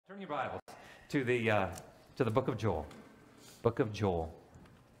Turn your Bibles to the book of Joel. Book of Joel.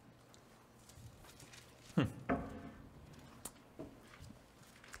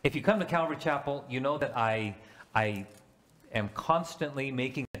 If you come to Calvary Chapel, you know that I am constantly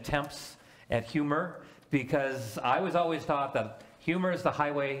making attempts at humor because I was always taught that humor is the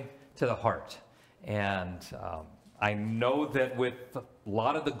highway to the heart. And I know that with a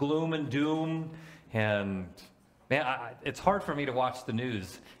lot of the gloom and doom and man, it's hard for me to watch the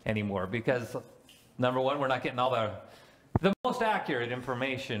news anymore because, number one, we're not getting all the most accurate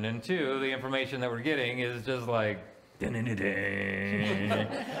information, and two, the information that we're getting is just like,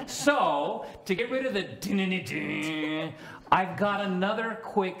 so, to get rid of the I've got another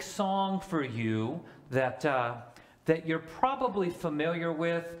quick song for you that you're probably familiar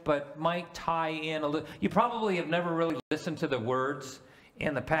with, but might tie in a little. You probably have never really listened to the words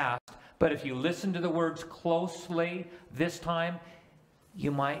in the past. But if you listen to the words closely this time, you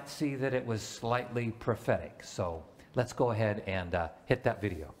might see that it was slightly prophetic. So let's go ahead and hit that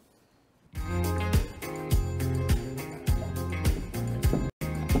video.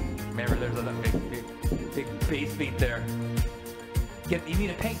 Remember, there's a big bass beat there. You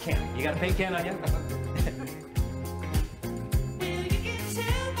need a paint can. You got a paint can on you?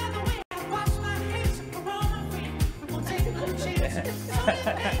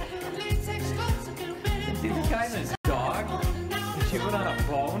 See this guy and his dog chewing on a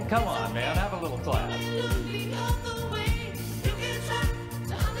bone? Come on, man, have a little class.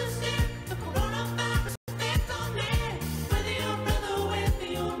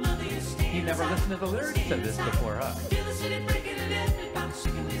 You never listened to the lyrics to this before, huh?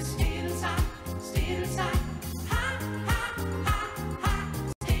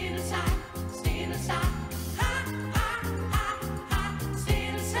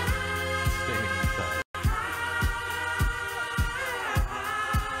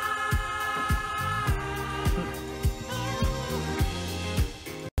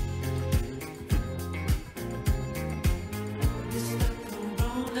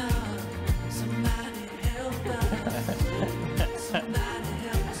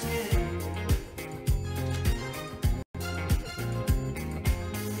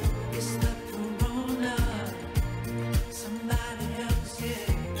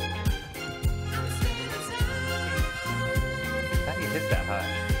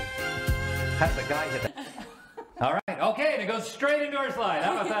 All right, okay, and it goes straight into our slide.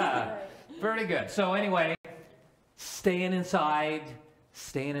 How about that? Pretty good. So anyway, staying inside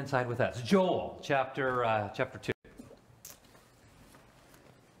with us. Joel, chapter 2.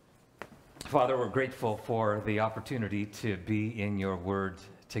 Father, we're grateful for the opportunity to be in your word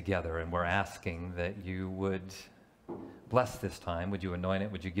together, and we're asking that you would bless this time. Would you anoint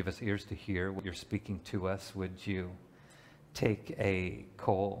it? Would you give us ears to hear what you're speaking to us? Would you take a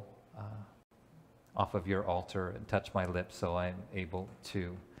coal off of your altar and touch my lips so I'm able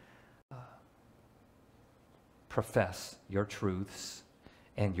to profess your truths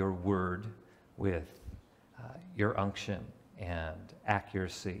and your word with your unction and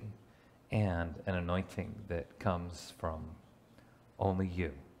accuracy and an anointing that comes from only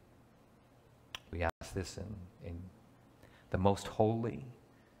you. We ask this in the most holy,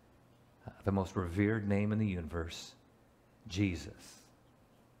 the most revered name in the universe, Jesus.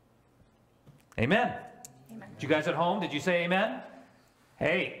 Amen. Amen. You guys at home, did you say amen?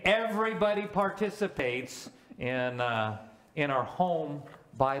 Hey, everybody participates in our home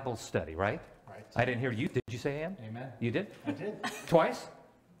Bible study, right? Right. I didn't hear you. Did you say amen? Amen. You did? I did. Twice?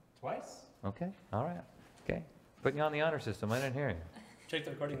 Twice. Okay. All right. Okay. Putting you on the honor system. I didn't hear you. Check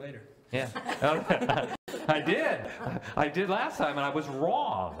the recording later. Yeah. I did. I did last time, and I was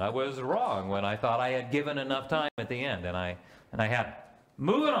wrong. I was wrong when I thought I had given enough time at the end, and I hadn't.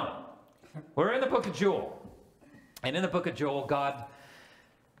 Moving on. We're in the book of Joel. And in the book of Joel, God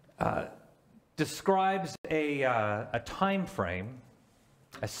describes a time frame,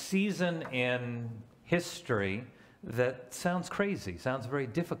 a season in history that sounds crazy, sounds very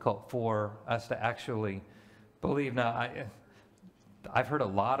difficult for us to actually believe. Now, I've heard a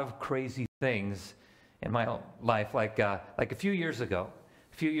lot of crazy things in my life, like a few years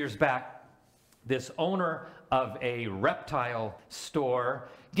back, this owner of a reptile store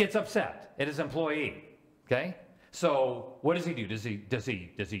gets upset at his employee. Okay, so what does he do? Does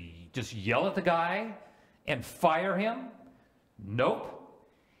he just yell at the guy and fire him? Nope.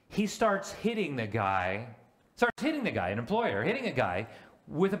 He starts hitting the guy. An employer hitting a guy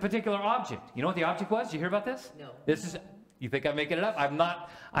with a particular object. You know what the object was? Did you hear about this? No. This is. You think I'm making it up? I'm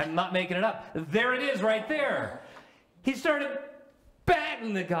not making it up. There it is, right there. He started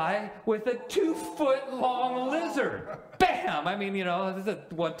batting the guy with a 2-foot-long lizard. Bam! I mean, you know, this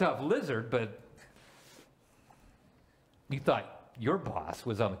is one tough lizard, but you thought your boss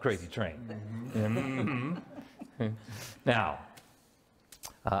was on the crazy train. Mm-hmm. Now,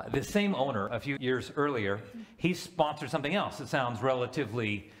 the same owner, a few years earlier, he sponsored something else that sounds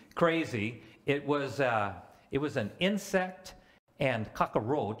relatively crazy. It was an insect and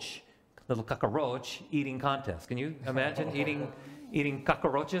cockroach, little cockroach eating contest. Can you imagine eating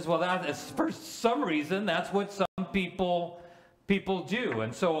cockroaches? Well, that is, for some reason, that's what some people do.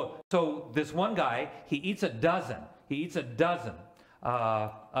 And so this one guy, he eats a dozen. He eats a dozen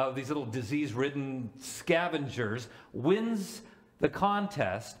of these little disease-ridden scavengers, wins the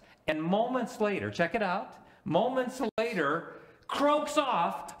contest, and moments later, check it out, moments later, croaks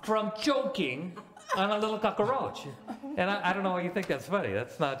off from choking on a little cockroach. And I don't know why you think that's funny.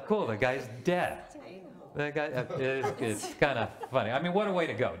 That's not cool. The guy's dead. The guy, it's kind of funny. I mean, what a way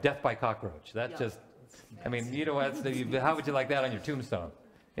to go. Death by cockroach. That's just, I mean, you know, how would you like that on your tombstone?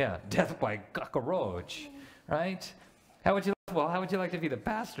 Yeah, death by cockroach, right? How would you like to be the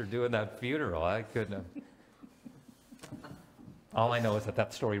pastor doing that funeral? I couldn't. All I know is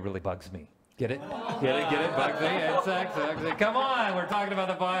that story really bugs me. Get it? Get it? Bugs me? Insects? Come on, we're talking about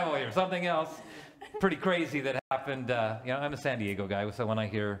the Bible here. Something else pretty crazy that happened. You know, I'm a San Diego guy, so when I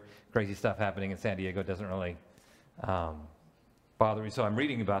hear crazy stuff happening in San Diego, it doesn't really bother me. So I'm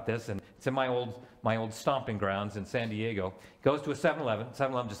reading about this, and it's in my old stomping grounds in San Diego. Goes to a 7-Eleven.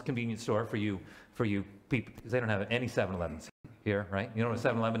 7-Eleven, just a convenience store for you people, because they don't have any 7-Elevens here, right? You know what a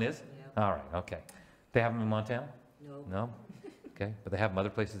 7-Eleven is? Yeah. All right, okay. They have them in Montana? No. No? Okay, but they have them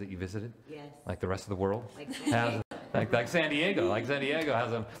other places that you visited? Yes. Like the rest of the world? Like San Diego. Like San Diego. Like San Diego has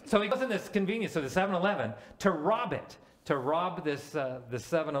them. So he goes in this convenience store, the 7-Eleven, to rob it. To rob this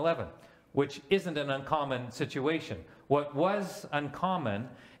 7-Eleven, which isn't an uncommon situation. What was uncommon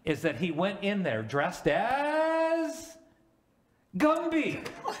is that he went in there dressed as Gumby.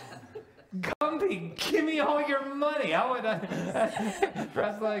 Gumby, give me all your money. How would I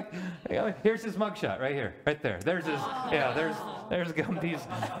dress like? Here's his mugshot right here, right there. There's his. Yeah, there's Gumby's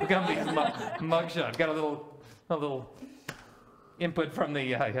mugshot. Got a little input from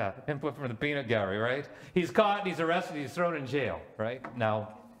the peanut gallery, right? He's caught, he's arrested, he's thrown in jail, right?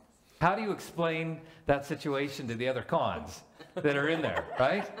 Now, how do you explain that situation to the other cons that are in there,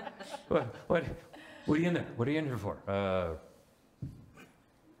 right? What are you in there? What are you in here for?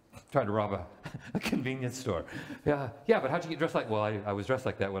 Trying to rob a convenience store. Yeah, but how'd you get dressed like? Well, I was dressed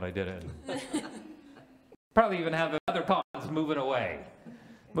like that when I did it. Probably even have the other cons moving away.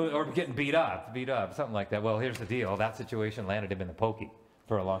 Or getting beat up, something like that. Well, here's the deal. That situation landed him in the pokey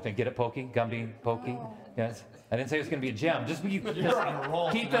for a long time. Get it, pokey? Gumby, pokey? Yes. I didn't say it was going to be a gem. Just keep the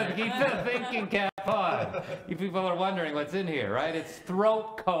thinking cap on. You people are wondering what's in here, right? It's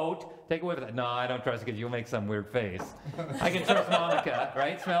throat coat. Take away with it. No, I don't trust it because you'll make some weird face. I can trust Monica,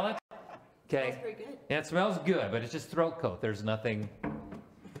 right? Smell it? Okay. Smells pretty good. Yeah, it smells good, but it's just throat coat. There's nothing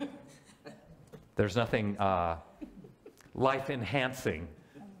life enhancing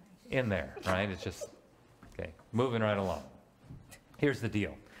in there, right? It's just, okay, moving right along. Here's the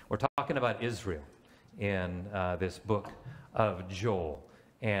deal. We're talking about Israel in this book of Joel.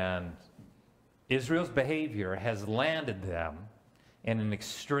 And Israel's behavior has landed them in an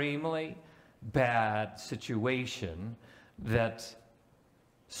extremely bad situation that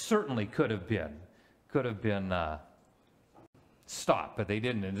certainly could have been stopped, but they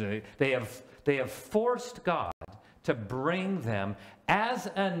didn't. They have forced God to bring them as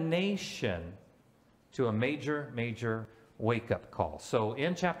a nation to a major wake-up call. So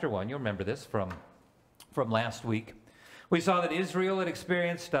in chapter 1, you'll remember this from last week, we saw that Israel had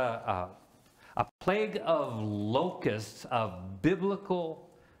experienced a plague of locusts of biblical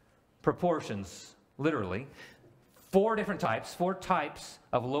proportions, literally. Four types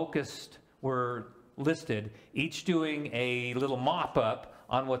of locusts were listed, each doing a little mop-up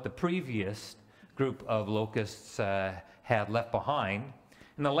on what the previous group of locusts had left behind.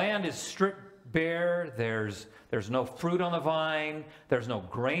 And the land is stripped bare. There's no fruit on the vine. There's no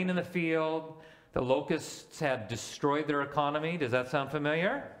grain in the field. The locusts had destroyed their economy. Does that sound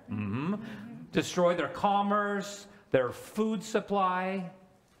familiar? Mm-hmm. Destroyed their commerce, their food supply.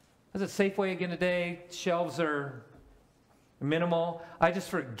 Is it Safeway again today? Shelves are minimal. I just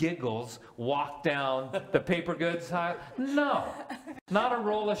for giggles walked down the paper goods aisle. No, not a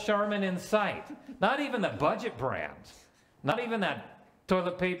roll of Charmin in sight. Not even the budget brand. Not even that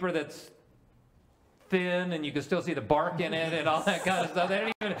toilet paper that's thin and you can still see the bark in it and all that kind of stuff.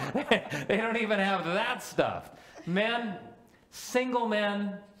 They don't even have that stuff. Men, single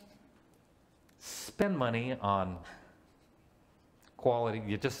men, spend money on quality.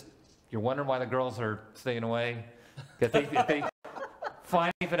 You're wondering why the girls are staying away. If they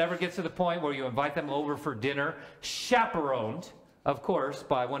finally, if it ever gets to the point where you invite them over for dinner, chaperoned, of course,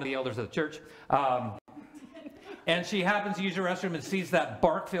 by one of the elders of the church, and she happens to use your restroom and sees that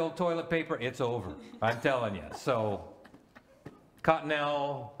bark-filled toilet paper, it's over. I'm telling you. So,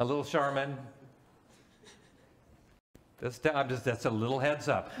 Cottonelle, a little Charmin. That's a little heads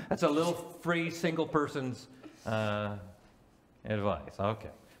up. That's a little free single person's advice. Okay.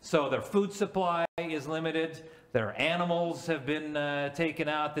 So their food supply is limited. Their animals have been taken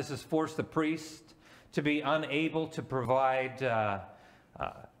out. This has forced the priest to be unable to provide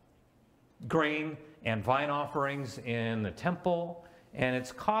grain and vine offerings in the temple. And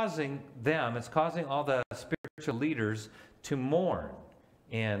it's causing all the spiritual leaders to mourn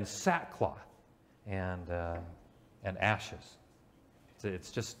in sackcloth and ashes.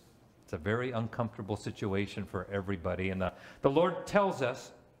 It's a very uncomfortable situation for everybody. And the Lord tells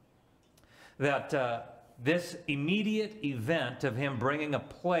us that this immediate event of him bringing a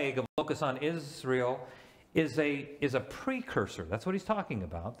plague of locusts on Israel is a precursor. That's what he's talking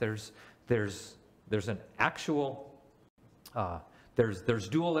about. There's an actual there's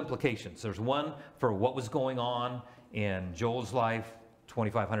dual implications. There's one for what was going on in Joel's life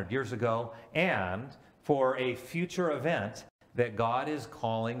 2,500 years ago, and for a future event that God is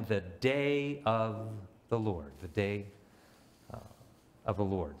calling the day of the Lord, the day of the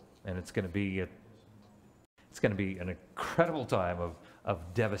Lord. And it's going to be an incredible time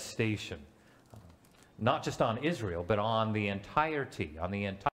of devastation, not just on Israel, but on the entirety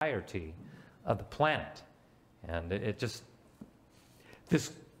of the planet. And this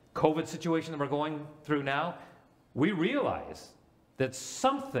COVID situation that we're going through now, we realize that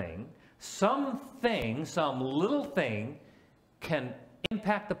some little thing can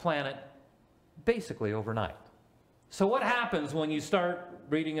impact the planet basically overnight. So what happens when you start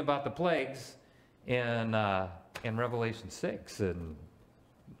reading about the plagues in Revelation 6 and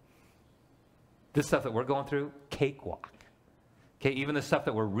this stuff that we're going through? Cakewalk. Okay, even the stuff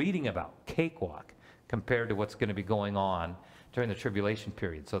that we're reading about, cakewalk, compared to what's going to be going on during the tribulation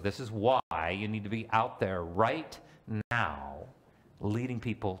period. So this is why you need to be out there right now leading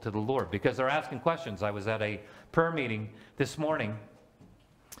people to the Lord, because they're asking questions. I was at a prayer meeting this morning,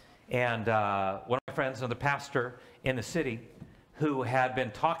 and one of my friends, another pastor in the city, who had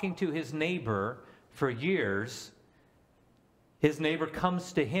been talking to his neighbor for years, his neighbor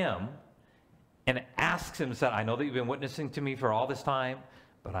comes to him and asks him, said, I know that you've been witnessing to me for all this time,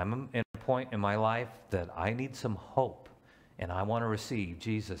 but I'm in a point in my life that I need some hope, and I want to receive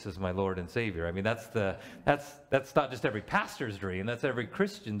Jesus as my Lord and Savior. I mean, that's not just every pastor's dream. That's every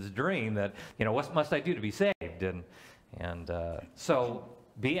Christian's dream, that, what must I do to be saved? And so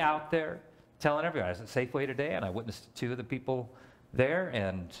be out there telling everybody. I was at Safeway today, and I witnessed to two of the people there,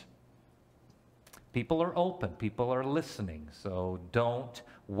 and people are open. People are listening. So don't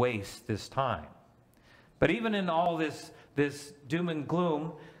waste this time. But even in all this doom and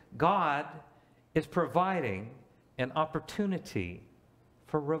gloom, God is providing an opportunity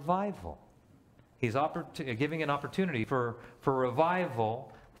for revival. He's giving an opportunity for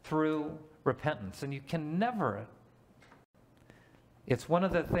revival through repentance. And you can never... It's one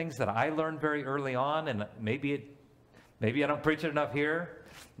of the things that I learned very early on, and maybe I don't preach it enough here.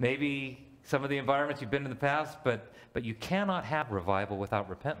 Maybe some of the environments you've been in the past, but you cannot have revival without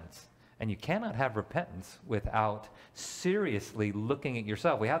repentance. And you cannot have repentance without seriously looking at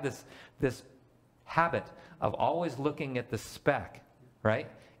yourself. We have this habit of always looking at the speck, right,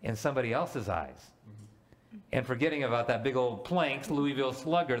 in somebody else's eyes, and forgetting about that big old plank, Louisville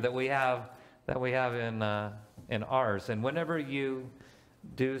Slugger, that we have in ours. And whenever you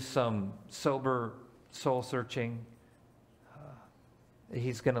do some sober soul searching,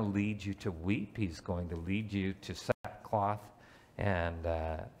 he's going to lead you to weep. He's going to lead you to sackcloth and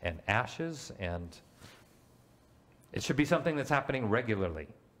ashes, and it should be something that's happening regularly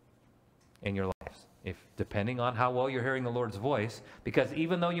in your lives, depending on how well you're hearing the Lord's voice, because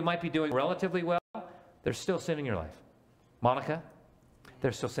even though you might be doing relatively well, there's still sin in your life. Monica,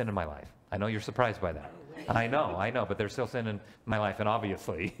 there's still sin in my life. I know you're surprised by that. I know, but there's still sin in my life, and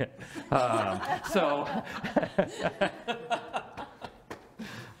obviously. So,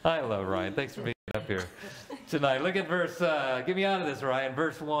 I love Ryan. Thanks for being up here tonight. Look at verse, get me out of this, Ryan.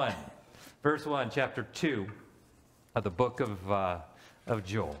 Verse 1. Verse 1, chapter 2 of the book of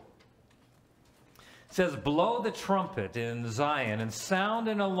Joel. It says, blow the trumpet in Zion and sound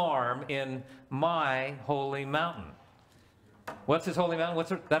an alarm in my holy mountain. What's his holy mountain?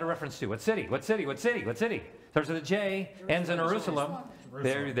 What's that a reference to? What city? What city? What city? What city? Starts with a J, ends in Jerusalem.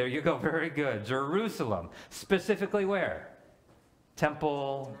 There you go. Very good. Jerusalem. Specifically where?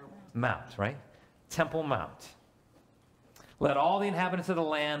 Temple Mount, right? Temple Mount. Let all the inhabitants of the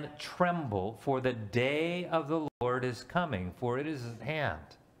land tremble, for the day of the Lord is coming, for it is at hand.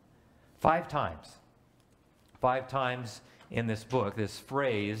 5 times. 5 times in this book, this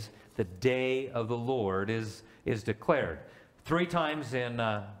phrase, the day of the Lord, is declared. 3 times in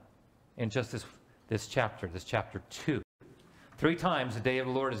just this chapter 2. 3 times the day of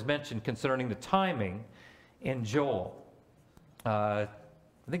the Lord is mentioned concerning the timing in Joel. I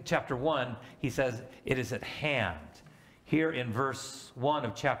think chapter 1, he says, it is at hand. Here in verse 1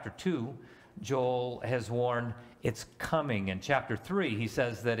 of chapter 2, Joel has warned it's coming. In chapter 3, he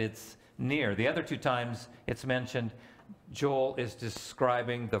says that it's near. The other 2 times it's mentioned, Joel is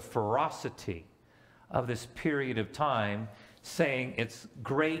describing the ferocity of this period of time, saying it's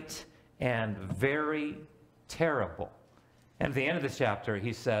great and very terrible. And at the end of this chapter,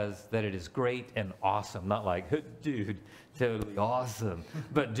 he says that it is great and awesome. Not like, dude, totally awesome,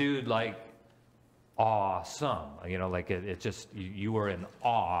 but dude, like awesome. You know, like it just, you are in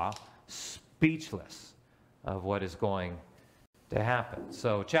awe, speechless of what is going to happen.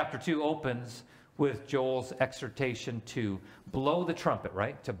 So chapter 2 opens with Joel's exhortation to blow the trumpet,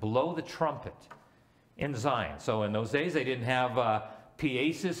 right? To blow the trumpet in Zion. So in those days, they didn't have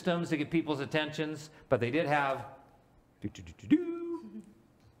PA systems to get people's attentions, but they did have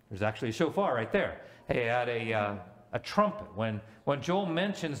there's actually a shofar right there. He had a trumpet. When Joel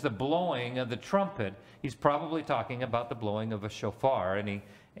mentions the blowing of the trumpet, he's probably talking about the blowing of a shofar.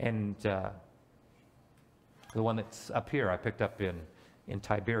 And the one that's up here I picked up in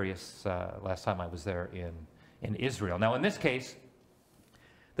Tiberias last time I was there in Israel. Now in this case,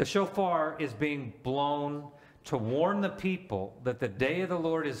 the shofar is being blown to warn the people that the day of the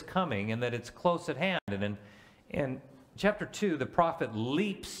Lord is coming and that it's close at hand. And in chapter 2, the prophet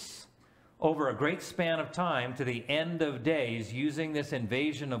leaps over a great span of time to the end of days, using this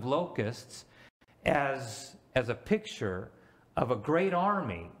invasion of locusts as a picture of a great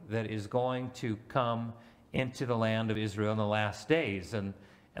army that is going to come into the land of Israel in the last days. And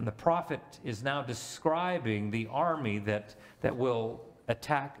the prophet is now describing the army that will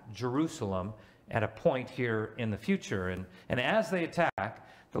attack Jerusalem at a point here in the future. And as they attack,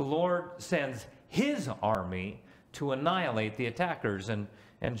 the Lord sends his army to annihilate the attackers. And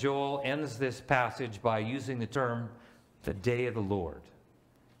Joel ends this passage by using the term, the day of the Lord,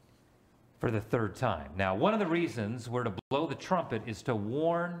 for the 3rd time. Now, one of the reasons we're to blow the trumpet is to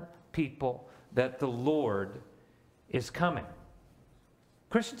warn people that the Lord is coming.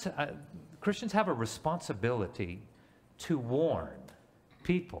 Christians have a responsibility to warn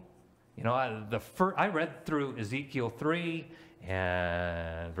people. You know, I read through Ezekiel 3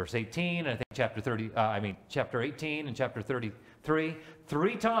 and verse 18, and I think chapter 18 and chapter 33,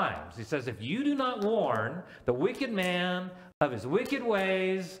 3 times. He says, if you do not warn the wicked man of his wicked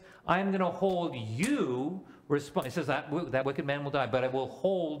ways, I'm going to hold you responsible. It says that wicked man will die, but I will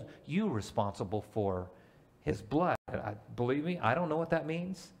hold you responsible for his blood. Believe me, I don't know what that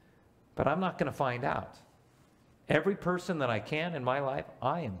means, but I'm not going to find out. Every person that I can in my life,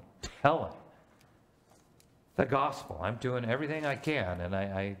 I am telling the gospel. I'm doing everything I can, and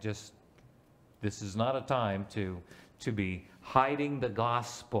this is not a time to be hiding the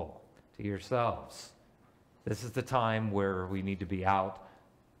gospel to yourselves. This is the time where we need to be out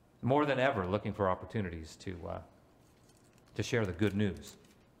more than ever looking for opportunities to share the good news.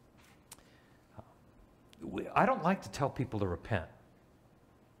 I don't like to tell people to repent.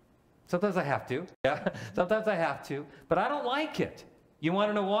 Sometimes I have to. Yeah, sometimes I have to, but I don't like it. You want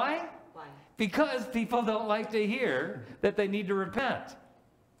to know why? Why? Because people don't like to hear that they need to repent.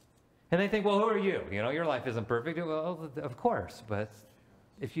 And they think, well, who are you? You know, your life isn't perfect. Well, of course, but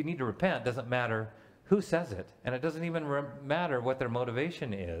if you need to repent, it doesn't matter who says it, and it doesn't even matter what their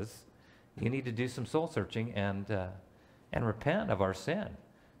motivation is. You need to do some soul searching and repent of our sin.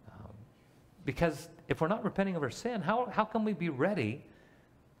 Because if we're not repenting of our sin, how can we be ready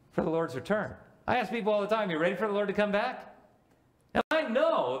for the Lord's return? I ask people all the time, you ready for the Lord to come back? And I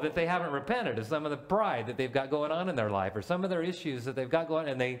know that they haven't repented of some of the pride that they've got going on in their life, or some of their issues that they've got going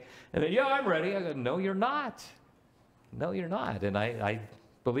on, and they yeah, I'm ready. I go, no, you're not. No, you're not. And I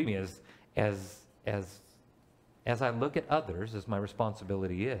believe me, as I look at others, as my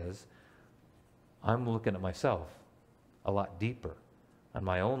responsibility is, I'm looking at myself a lot deeper on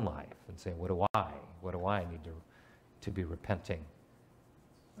my own life and saying, what do I need to be repenting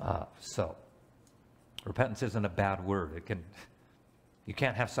of? So repentance isn't a bad word. You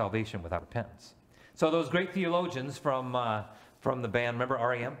can't have salvation without repentance. So those great theologians from the band, remember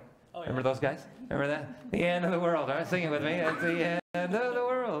REM? Oh, yeah. Remember those guys? Remember that? The end of the world. All right, sing it with me. It's the end of the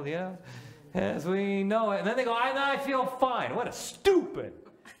world, you know. as we know it. And then they go, I feel fine. What a stupid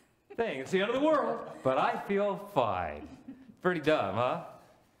thing. It's the end of the world, but I feel fine. Pretty dumb, huh?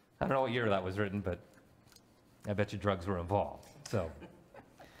 I don't know what year that was written, but I bet you drugs were involved. So,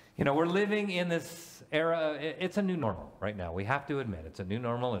 we're living in this era. It's a new normal right now. We have to admit it's a new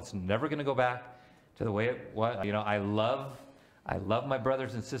normal. It's never going to go back to the way it was. I love my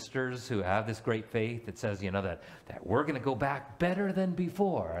brothers and sisters who have this great faith that says, that we're going to go back better than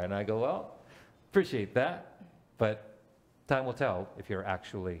before. And I go, well, appreciate that, but time will tell if you're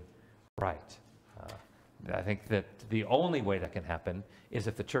actually right. I think that the only way that can happen is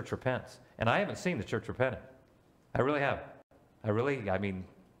if the church repents. And I haven't seen the church repenting. I really haven't.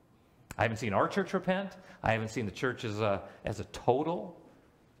 I haven't seen our church repent. I haven't seen the church as a total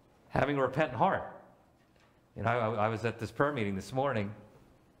having a repentant heart. I was at this prayer meeting this morning,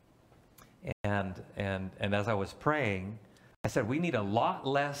 and as I was praying, I said, we need a lot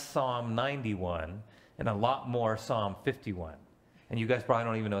less Psalm 91 and a lot more Psalm 51. And you guys probably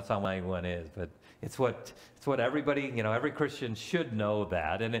don't even know what Psalm 91 is, but it's what everybody, every Christian should know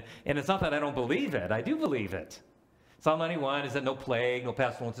that. And it's not that I don't believe it. I do believe it. Psalm 91 is that no plague, no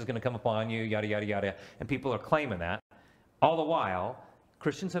pestilence is going to come upon you, yada, yada, yada. And people are claiming that. All the while,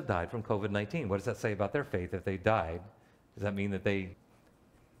 Christians have died from COVID-19. What does that say about their faith if they died? Does that mean that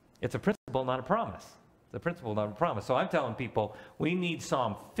it's a principle, not a promise? It's a principle, not a promise. So I'm telling people we need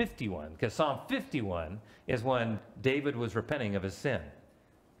Psalm 51, because Psalm 51 is when David was repenting of his sin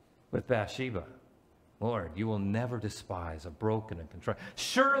with Bathsheba. Lord, you will never despise a broken and contrite.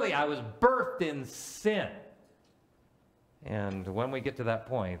 Surely I was birthed in sin. And when we get to that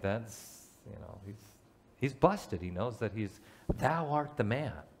point, that's, he's busted. He knows that thou art the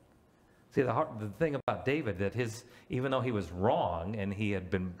man. See, the thing about David, that even though he was wrong and he had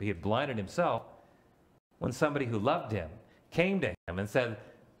blinded himself, when somebody who loved him came to him and said,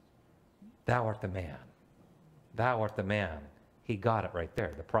 thou art the man, thou art the man, he got it right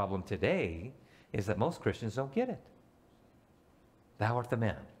there. The problem today is that most Christians don't get it. Thou art the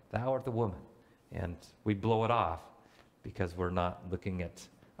man, thou art the woman. And we blow it off because we're not looking at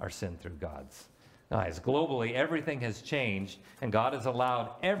our sin through God's eyes. Globally, everything has changed, and God has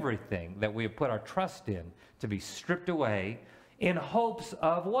allowed everything that we have put our trust in to be stripped away in hopes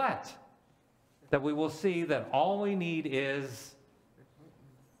of what? That we will see that all we need is,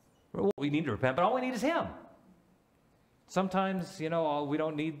 we need to repent, but all we need is Him. Sometimes, we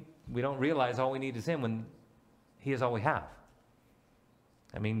don't realize all we need is Him when He is all we have.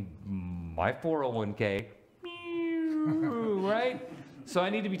 My 401k, right? So I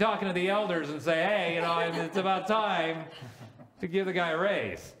need to be talking to the elders and say, hey, it's about time to give the guy a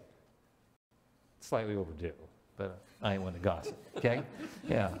raise. Slightly overdue, but I ain't one to gossip, okay?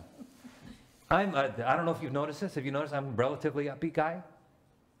 Yeah. I don't know if you've noticed this. Have you noticed I'm a relatively upbeat guy?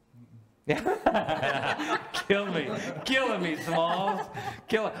 Yeah. Killing me, Smalls.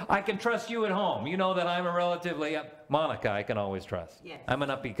 I can trust you at home. You know that I'm a relatively Monica, I can always trust. Yes. I'm an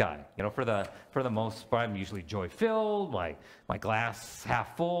upbeat guy. For the most part, I'm usually joy-filled, my glass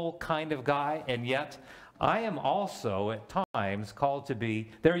half full kind of guy, and yet I am also at times called to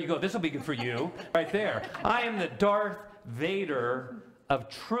be, there you go, this will be good for you, right there. I am the Darth Vader of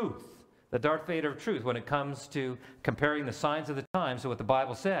truth. The Darth Vader of truth when it comes to comparing the signs of the times to what the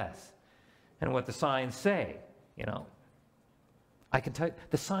Bible says and what the signs say, I can tell you,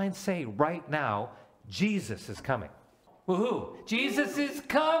 the signs say right now, Jesus is coming. Woohoo! Jesus is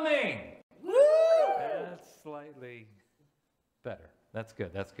coming! Woo! That's slightly better. That's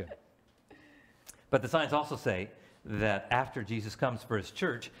good. But the signs also say that after Jesus comes for His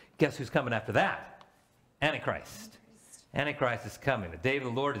church, guess who's coming after that? Antichrist. Antichrist is coming. The day of the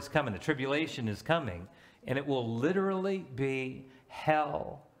Lord is coming. The tribulation is coming. And it will literally be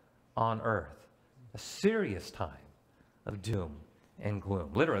hell on earth. A serious time of doom and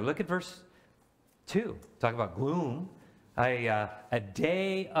gloom. Literally, look at verse 2. Talk about gloom. A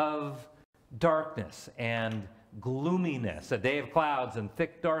day of darkness and gloominess. A day of clouds and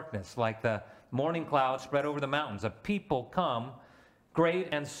thick darkness, like the morning clouds spread over the mountains. A people come, great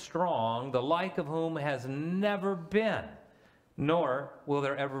and strong, the like of whom has never been, nor will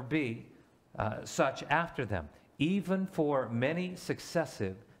there ever be such after them, even for many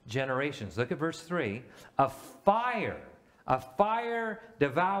successive generations. Look at verse 3. A fire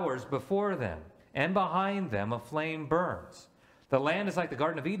devours before them, and behind them a flame burns. The land is like the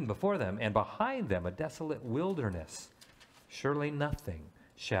Garden of Eden before them, and behind them a desolate wilderness. Surely nothing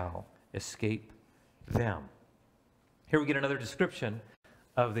shall escape them. Here we get another description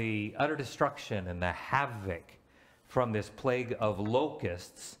of the utter destruction and the havoc from this plague of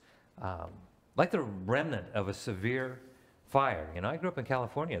locusts, like the remnant of a severe fire. You know, I grew up in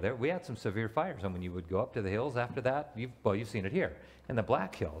California. We had some severe fires, and when you would go up to the hills after that, you've seen it here in the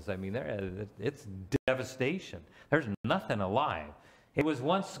Black Hills. I mean, it's devastation. There's nothing alive. It was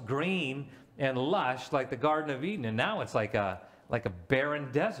once green and lush like the Garden of Eden, and now it's like a barren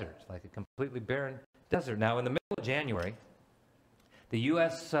desert, like a completely barren desert. Now, in the middle of January, the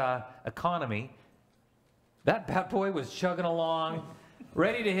U.S. economy, that bad boy was chugging along,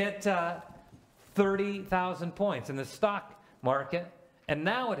 ready to hit 30,000 points in the stock market, and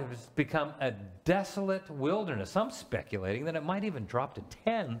now it has become a desolate wilderness. Some speculating that it might even drop to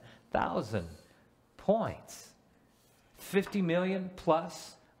 10,000 points. 50 million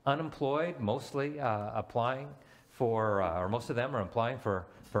plus unemployed, mostly applying for, or most of them are applying for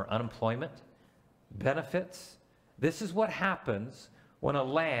unemployment benefits. This is what happens when a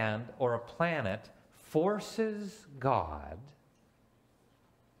land or a planet forces God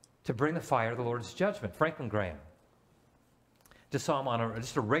to bring the fire of the Lord's judgment. Franklin Graham just saw him on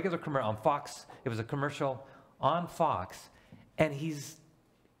just a regular commercial on Fox. It was a commercial on Fox, and he's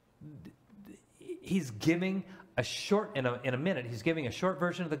giving a short, in a minute, he's giving a short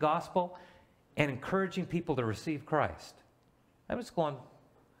version of the gospel and encouraging people to receive Christ. I was going,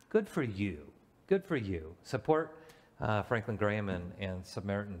 good for you. Good for you. Support Franklin Graham and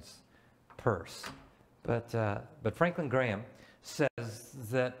Samaritan's Purse. But Franklin Graham says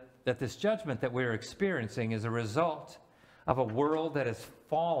that this judgment that we're experiencing is a result of a world that has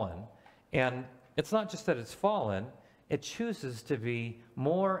fallen. And it's not just that it's fallen, it chooses to be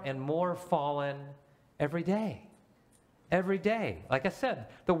more and more fallen every day. Every day. Like I said,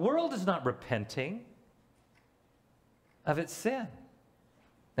 the world is not repenting of its sin.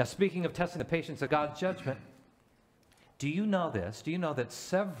 Now, speaking of testing the patience of God's judgment, do you know this? Do you know that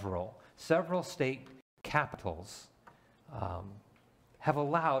several state capitals have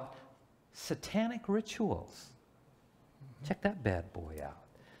allowed satanic rituals? Check that bad boy out.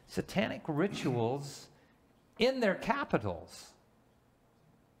 Satanic rituals in their capitals.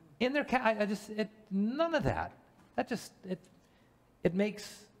 In their none of that. That just it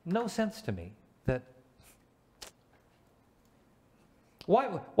makes no sense to me. That why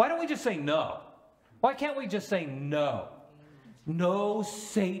don't we just say no? Why can't we just say no? No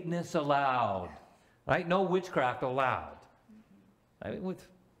Satanists allowed. Right? No witchcraft allowed. I mean,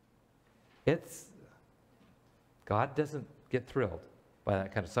 God doesn't get thrilled by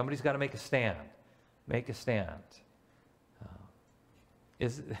that kind of. Somebody's got to make a stand. Make a stand.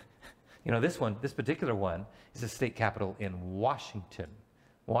 This particular one is the state capital in Washington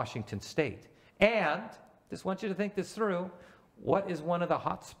State. And just want you to think this through. What is one of the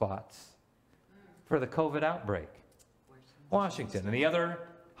hot spots for the COVID outbreak? Washington. And the other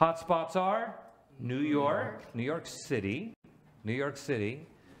hot spots are New York City,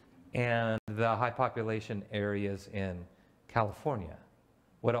 and the high population areas in California.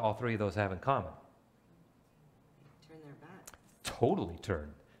 What do all three of those have in common? Turn their back.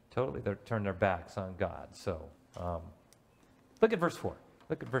 Totally, they turn their backs on God. So, look at verse 4.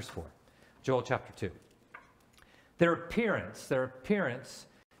 Joel chapter 2. Their appearance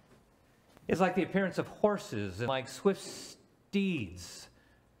is like the appearance of horses and like swift steeds.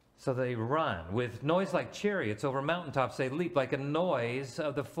 So they run. With noise like chariots over mountaintops they leap, like a noise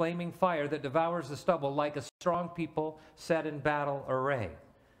of the flaming fire that devours the stubble, like a strong people set in battle array.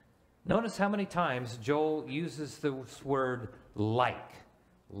 Notice how many times Joel uses this word like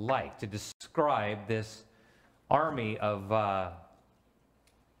to describe this army of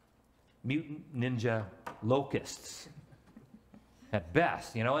mutant ninja locusts at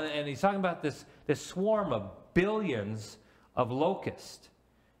best, you know, and he's talking about this swarm of billions of locusts,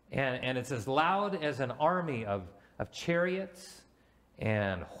 and it's as loud as an army of chariots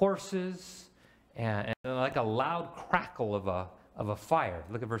and horses, and like a loud crackle of a fire.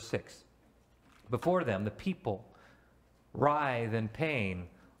 Look at verse 6. Before them, the people writhe in pain.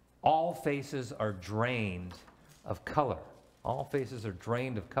 All faces are drained of color. All faces are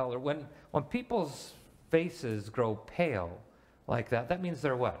drained of color. When people's faces grow pale like that, that means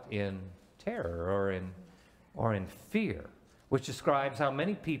they're what? In terror or in fear, which describes how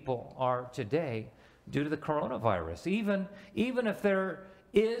many people are today due to the coronavirus. Even if there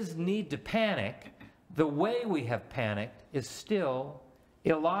is need to panic, the way we have panicked is still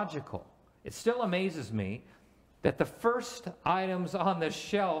illogical. It still amazes me that the first items on the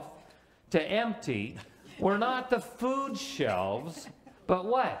shelf to empty were not the food shelves, but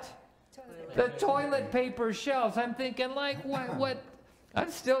what? The toilet paper shelves. I'm thinking, like, what? I'm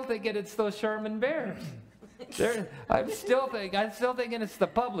still thinking it's those Charmin bears. I'm still thinking it's the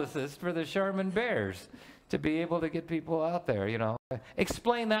publicist for the Charmin bears to be able to get people out there, you know.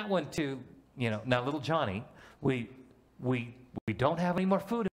 Explain that one to, you know, now little Johnny, we we don't have any more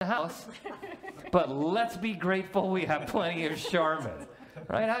food in the house, but let's be grateful we have plenty of Charmin.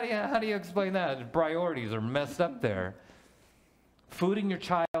 Right? How do you explain that? The priorities are messed up there. Food in your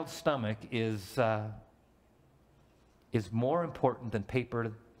child's stomach is more important than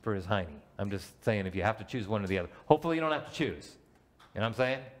paper for his hiney. I'm just saying, if you have to choose one or the other. Hopefully you don't have to choose. You know what I'm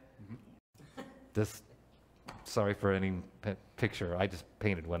saying? Mm-hmm. This, sorry for any picture. I just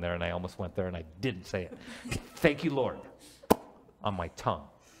painted one there, and I almost went there, and I didn't say it. Thank you, Lord, on my tongue.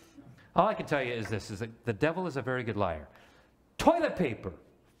 All I can tell you is this, is that the devil is a very good liar. Toilet paper,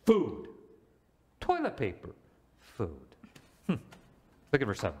 food. Toilet paper, food. Look at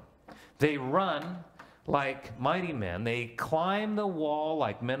verse 7. They run like mighty men. They climb the wall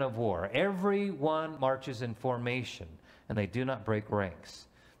like men of war. Everyone marches in formation, and they do not break ranks.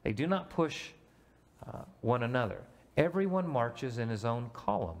 They do not push one another. Everyone marches in his own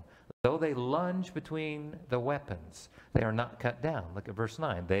column. Though they lunge between the weapons, they are not cut down. Look at verse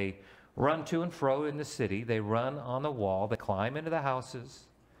 9. They run to and fro in the city. They run on the wall. They climb into the houses.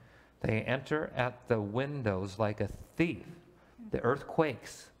 They enter at the windows like a thief. The earth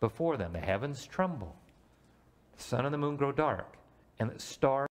quakes before them. The heavens tremble. The sun and the moon grow dark, and the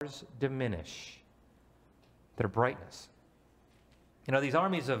stars diminish their brightness. You know, these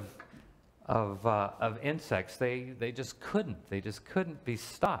armies of insects, they just couldn't be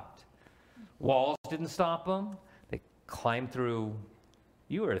stopped. Walls didn't stop them. They climbed through.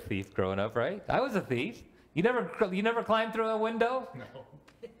 You were a thief growing up, right? I was a thief. You never climbed through a window? No.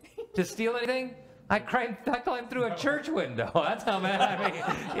 To steal anything? I climbed through a church window. That's how mad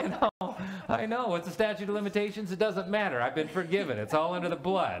I mean, you know. I know. What's the statute of limitations? It doesn't matter. I've been forgiven. It's all under the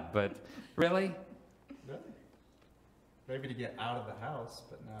blood. But really? Really? Maybe to get out of the house,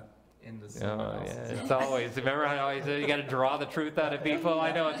 but not into Oh, someone else's yeah, house. it's always, remember how I always say you got to draw the truth out of people?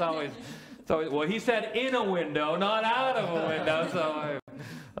 I know it's always, well, he said in a window, not out of a window, so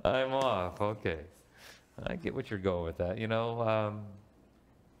I'm off. Okay. I get what you're going with that. You know,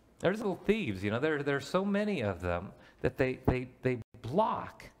 there's little thieves, you know, there's so many of them that they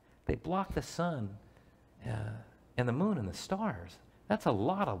block the sun and the moon and the stars. That's a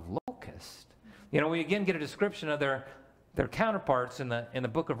lot of locusts. You know, we again get a description of their counterparts in the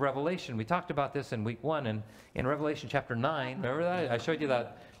book of Revelation. We talked about this in week 1 and in Revelation chapter 9. Remember that? I showed you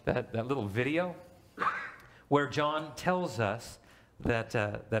that little video where John tells us that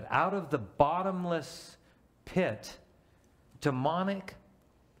out of the bottomless pit, demonic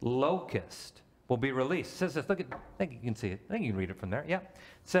locust will be released. It says this, look at, I think you can see it. I think you can read it from there. Yeah. It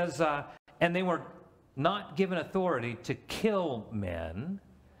says, and they were not given authority to kill men,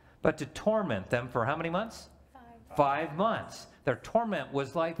 but to torment them for how many months? 5 months. Their torment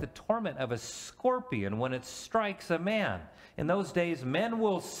was like the torment of a scorpion when it strikes a man. In those days, men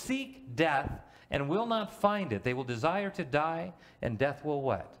will seek death and will not find it. They will desire to die, and death will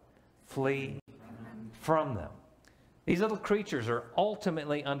what? Flee from them. These little creatures are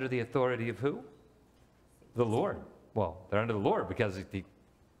ultimately under the authority of who? The Lord. Well, they're under the Lord because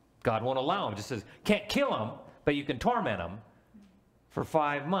God won't allow them. It just says, can't kill them, but you can torment them for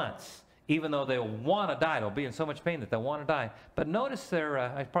 5 months. Even though they'll want to die, they'll be in so much pain that they'll want to die. But notice there,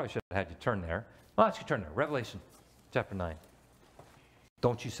 I probably should have had you turn there. Well, let's turn there. Revelation chapter 9.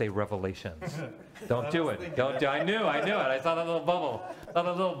 Don't you say Revelations. Don't do it. Don't do. I knew it. I saw that little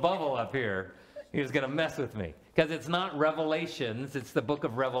bubble up here. He was going to mess with me. Because it's not Revelations, it's the book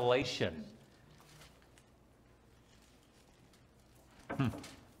of Revelation.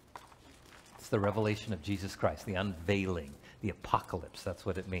 It's the revelation of Jesus Christ, the unveiling, the apocalypse. That's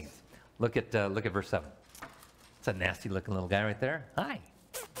what it means. Look at verse 7. It's a nasty looking little guy right there. Hi.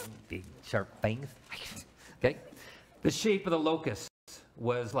 Big sharp fangs. Okay. The shape of the locust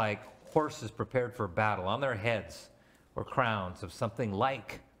was like horses prepared for battle. On their heads were crowns of something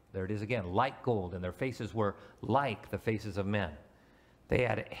like, there it is again, like gold, and their faces were like the faces of men. They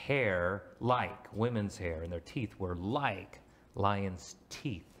had hair like women's hair, and their teeth were like lions'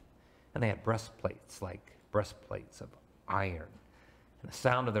 teeth. And they had breastplates like breastplates of iron. And the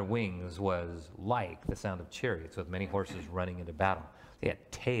sound of their wings was like the sound of chariots with many horses running into battle. They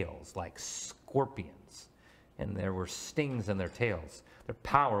had tails like scorpions, and there were stings in their tails. Their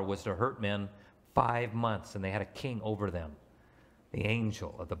power was to hurt men 5 months, and they had a king over them, the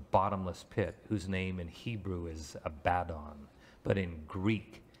angel of the bottomless pit, whose name in Hebrew is Abaddon, but in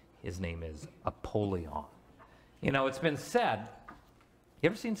Greek his name is Apollyon. You know, it's been said, you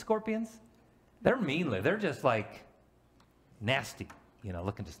ever seen scorpions? They're meanly, they're just like nasty, you know,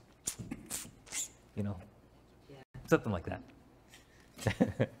 looking just, you know, something like that.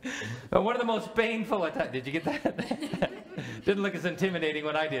 But one of the most painful attacks, did you get that? Didn't look as intimidating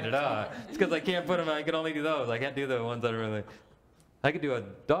when I did it. It's because I can't put them. I can only do those. I can't do the ones that are really. I could do a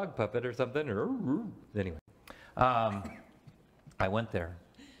dog puppet or something. Anyway, I went there.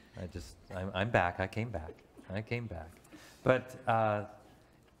 I'm back. I came back. But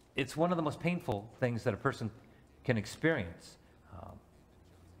it's one of the most painful things that a person can experience.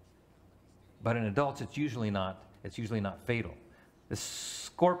 But in adults, it's usually not fatal. The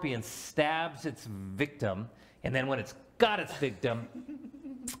scorpion stabs its victim, and then when it's got its victim,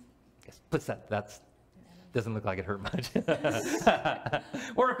 it puts that doesn't look like it hurt much.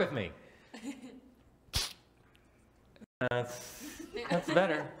 Work with me. That's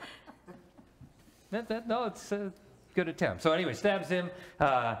better. No, it's a good attempt. So anyway, stabs him.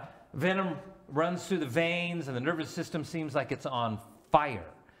 Venom runs through the veins, and the nervous system seems like it's on fire.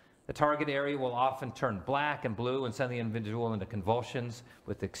 The target area will often turn black and blue and send the individual into convulsions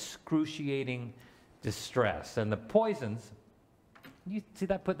with excruciating distress. And the poisons, you see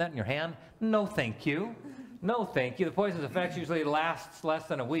that, put that in your hand? No, thank you. No, thank you. The poison's effects usually lasts less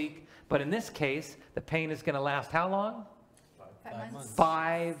than a week, but in this case, the pain is going to last how long? 5 months.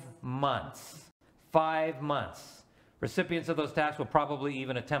 5 months. 5 months. Recipients of those attacks will probably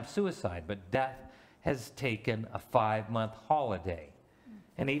even attempt suicide, but death has taken a 5-month holiday.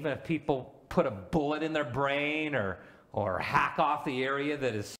 And even if people put a bullet in their brain or hack off the area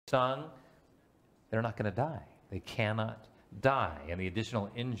that is stung, they're not going to die. They cannot die. And the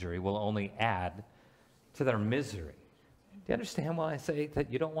additional injury will only add to their misery. Do you understand why I say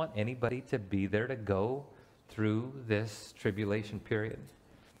that you don't want anybody to be there to go through this tribulation period?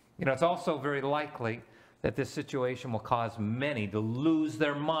 You know, it's also very likely that this situation will cause many to lose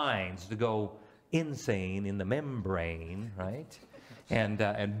their minds, to go insane in the membrane, right? And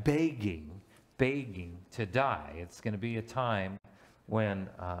begging to die. It's going to be a time when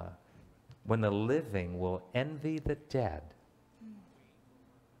the living will envy the dead.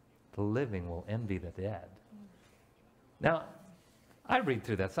 The living will envy the dead. Now, I read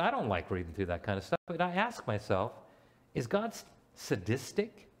through that, so I don't like reading through that kind of stuff, but I ask myself, is God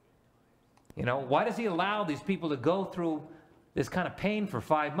sadistic? You know, why does he allow these people to go through this kind of pain for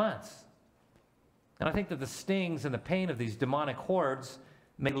 5 months? And I think that the stings and the pain of these demonic hordes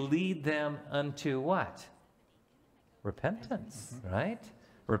may lead them unto what? Repentance, right?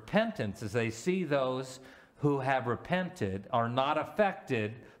 Repentance, as they see those who have repented are not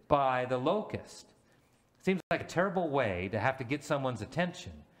affected by the locust. Seems like a terrible way to have to get someone's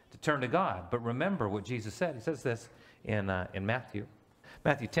attention to turn to God. But remember what Jesus said. He says this in Matthew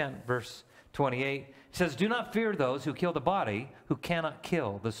 10, verse 28. He says, "Do not fear those who kill the body, who cannot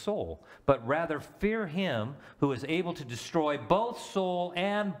kill the soul, but rather fear him who is able to destroy both soul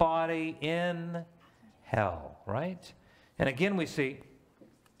and body in hell." Right? And again, we see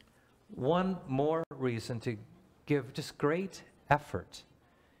one more reason to give just great effort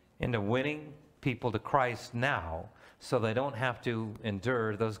into winning people to Christ now, so they don't have to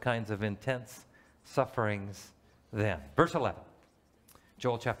endure those kinds of intense sufferings then. Verse 11,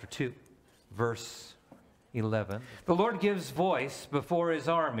 Joel chapter 2, verse 11. "The Lord gives voice before his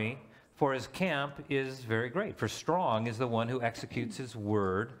army, for his camp is very great. For strong is the one who executes his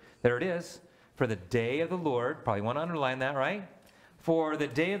word." There it is. "For the day of the Lord," probably want to underline that, right? "For the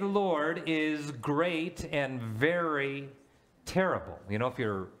day of the Lord is great and very terrible." You know, if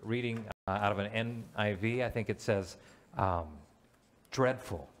you're reading out of an NIV, I think it says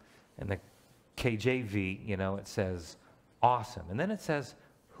dreadful. And the KJV, you know, it says awesome. And then it says,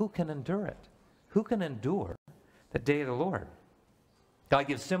 who can endure it? Who can endure the day of the Lord? God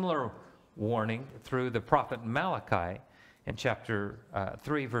gives similar warning through the prophet Malachi in chapter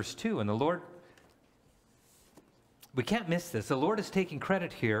 3, verse 2. And the Lord, we can't miss this. The Lord is taking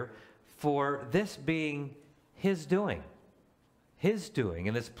credit here for this being his doing. His doing.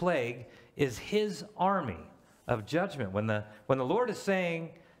 And this plague is his army of judgment. When the Lord is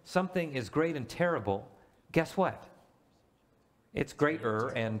saying something is great and terrible, guess what? It's greater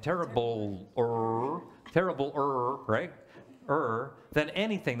and terribler, right? Than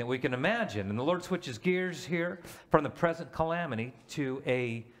anything that we can imagine. And the Lord switches gears here from the present calamity to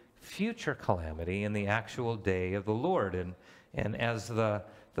a future calamity in the actual day of the Lord. And as the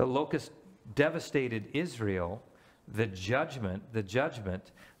locust devastated Israel, the judgment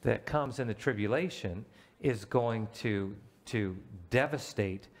that comes in the tribulation is going to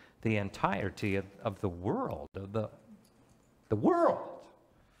devastate the entirety of the world, of the world.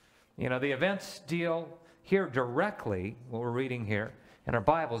 You know, the events deal here directly, what we're reading here in our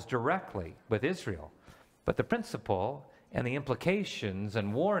Bibles, directly with Israel. But the principle and the implications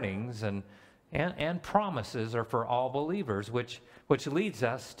and warnings and promises are for all believers, which leads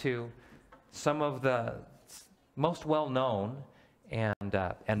us to some of the most well-known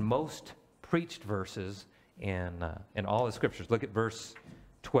and most preached verses in all the Scriptures. Look at verse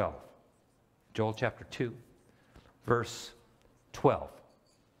 12. Joel chapter 2, verse 12.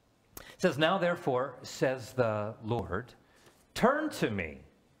 It says, "Now therefore, says the Lord, turn to me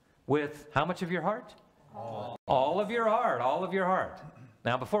with how much of your heart? All of your heart, all of your heart."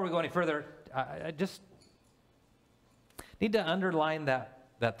 Now, before we go any further, I just need to underline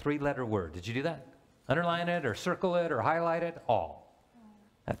that three-letter word. Did you do that? Underline it or circle it or highlight it? All.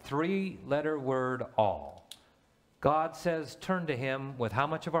 That three-letter word, all. God says, turn to him with how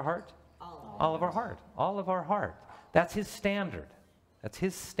much of our heart? All of our heart. All of our heart. That's his standard. That's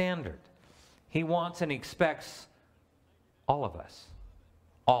his standard. He wants and he expects all of us.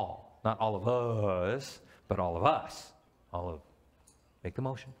 All. Not all of us, but all of us. All of, make the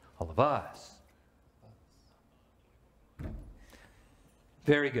motion, all of us.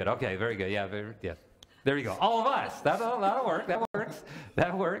 Very good. Okay, very good. Yeah, yeah. There you go. All of us. That'll work. That works.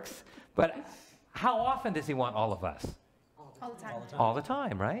 That works. But how often does he want all of us? All the time. All the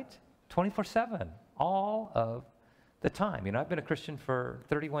time, right? 24/7. All of the time. You know, I've been a Christian for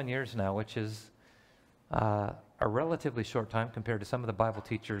 31 years now, which is a relatively short time compared to some of the Bible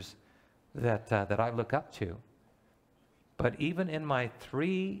teachers that I look up to. But even in my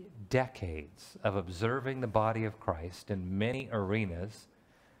 3 decades of observing the body of Christ in many arenas,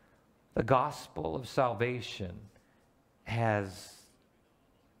 the gospel of salvation has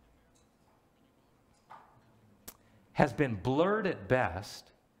been blurred at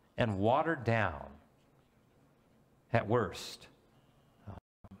best and watered down at worst.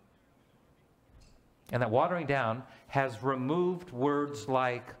 And that watering down has removed words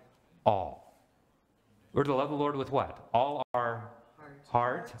like all. We're to love the Lord with what? All our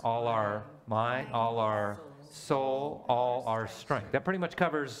heart, all our mind, all our soul, all our strength. That pretty much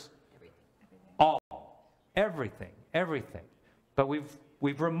covers all, everything. But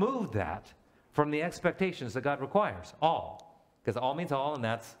we've removed that from the expectations that God requires. All. Because all means all, and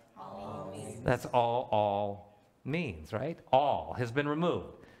that's all means, right? All has been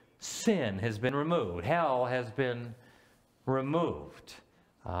removed. Sin has been removed. Hell has been removed.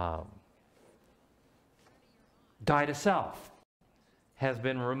 Die to self has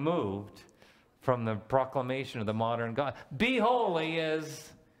been removed from the proclamation of the modern God. Be holy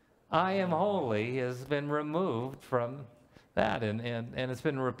as I am holy has been removed from that, and it's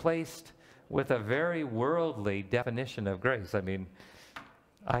been replaced with a very worldly definition of grace. I mean,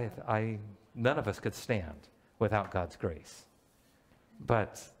 none of us could stand without God's grace.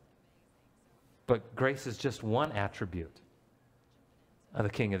 But grace is just one attribute of the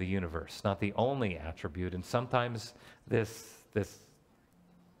King of the universe, not the only attribute. And sometimes this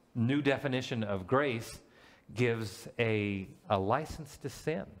new definition of grace gives a license to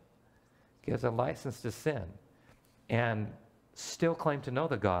sin. Gives a license to sin. And still claim to know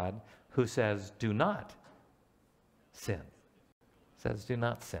the God who says, do not sin. Says, do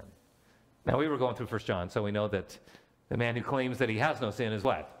not sin. Now, we were going through 1 John, so we know that the man who claims that he has no sin is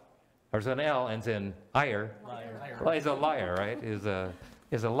what? There's an L, ends in ire. Liar. Well, he's a liar, right? Is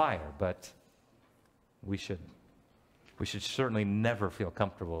a liar. But we should certainly never feel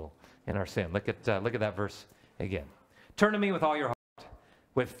comfortable in our sin. Look at that verse again. Turn to me with all your heart,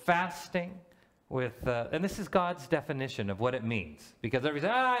 with fasting, and this is God's definition of what it means. Because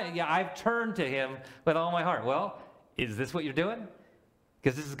everybody says, I've turned to him with all my heart. Well, is this what you're doing?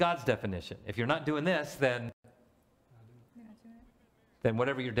 Because this is God's definition. If you're not doing this, then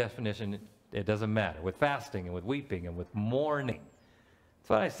whatever your definition, it doesn't matter. With fasting and with weeping and with mourning. That's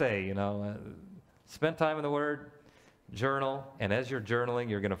what I say, spend time in the Word, journal, and as you're journaling,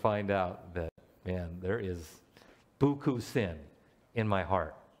 you're going to find out that, man, there is buku sin in my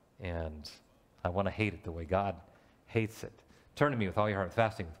heart. And I want to hate it the way God hates it. Turn to me with all your heart, with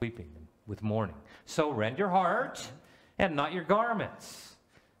fasting, with weeping, and with mourning. So rend your heart and not your garments.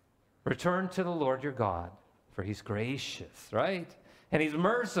 Return to the Lord your God, for he's gracious, right? And he's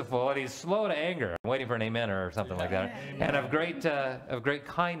merciful, and he's slow to anger. I'm waiting for an amen or something like that. Amen. And of great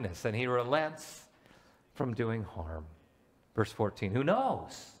kindness, and he relents from doing harm. Verse 14, who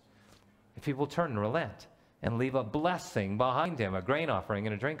knows if he will turn and relent and leave a blessing behind him, a grain offering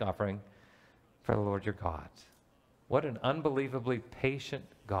and a drink offering for the Lord your God. What an unbelievably patient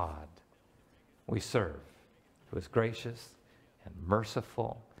God we serve, who is gracious and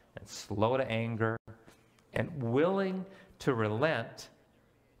merciful and slow to anger and willing to relent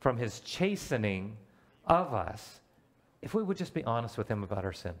from his chastening of us if we would just be honest with him about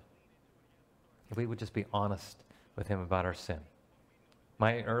our sin. If we would just be honest with him about our sin.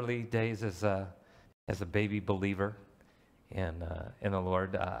 My early days as a baby believer in the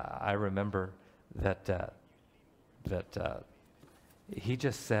Lord, I remember that that he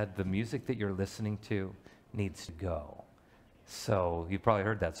just said the music that you're listening to needs to go. So you probably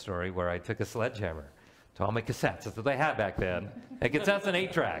heard that story where I took a sledgehammer to all my cassettes. That's what they had back then. And cassettes and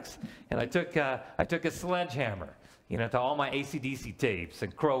 8-tracks. And I took a sledgehammer, to all my AC/DC tapes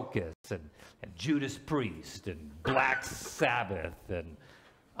and Crocus and Judas Priest and Black Sabbath and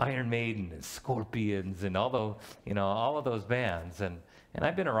Iron Maiden and Scorpions and all of those bands. And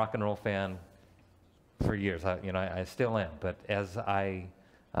I've been a rock and roll fan for years. I still am. But as a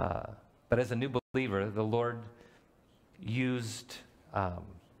new believer, the Lord used a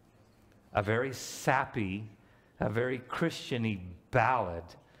very sappy, a very Christian-y ballad.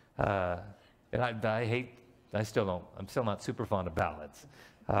 And I'm still not super fond of ballads.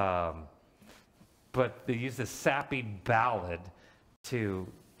 But they used this sappy ballad to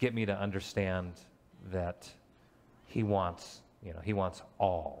get me to understand that he wants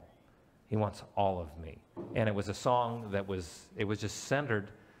all. He wants all of me. And it was a song that was just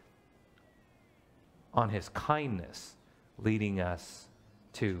centered on his kindness, leading us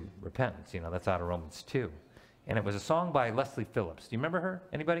to repentance. That's out of Romans 2. And it was a song by Leslie Phillips. Do you remember her?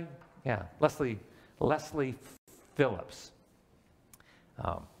 Anybody? Yeah, Leslie Phillips.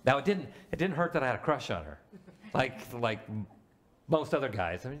 Now it didn't hurt that I had a crush on her, like most other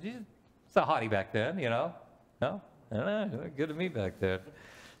guys. I mean, she's a hottie back then, No, I don't know. Good to me back then.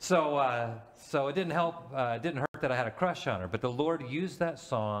 So it didn't help. It didn't hurt that I had a crush on her. But the Lord used that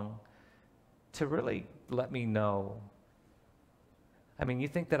song to really let me know. I mean, you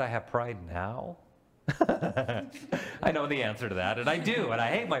think that I have pride now? I know the answer to that, and I do, and I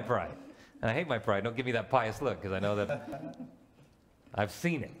hate my pride. Don't give me that pious look, because I know that I've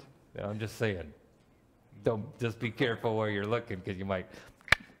seen it. I'm just saying. Just be careful where you're looking, because you might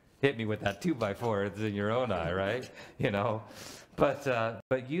hit me with that 2x4 that's in your own eye, right?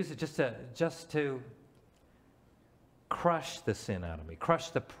 But use it just to crush the sin out of me, crush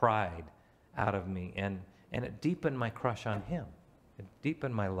the pride out of me, and it deepened my crush on him. It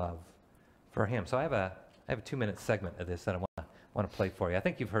deepened my love for him. So I have a 2-minute segment of this that I want to play for you. I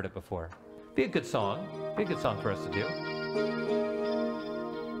think you've heard it before. Be a good song. Be a good song for us to do.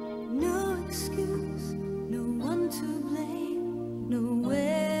 No excuse, no one to blame,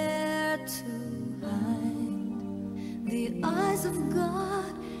 nowhere to hide. The eyes of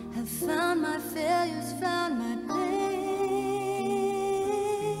God have found my failures, found my pain.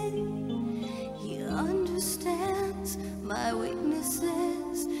 He understands my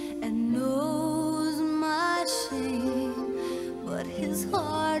weaknesses and knows my shame, but his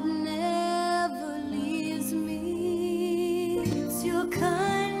heart never leaves me. It's your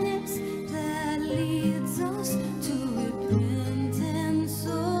kindness that leads us to repentance,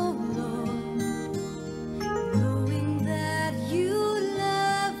 oh Lord, knowing that you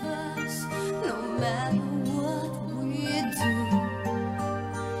love us no matter what we do,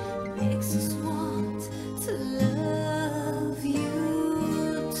 makes us want to love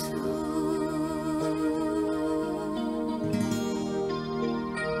you too.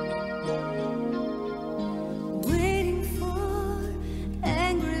 Waiting for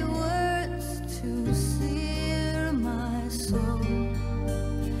angry words to sear my soul,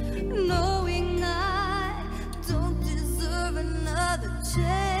 knowing I don't deserve another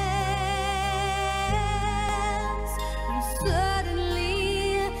chance, and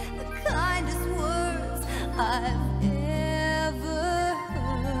suddenly the kindest words I've ever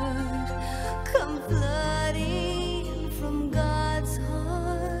heard come flooding from God's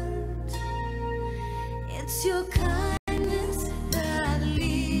heart. It's your kindness that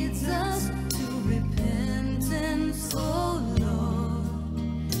leads us to repentance, oh Lord,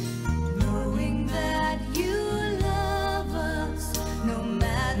 knowing that you love us no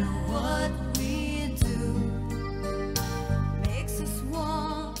matter what we do, makes us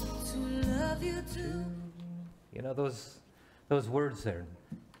want to love you too. Those words there.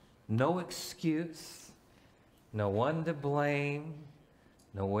 No excuse, no one to blame,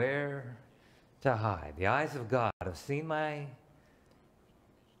 nowhere to hide. The eyes of God have seen my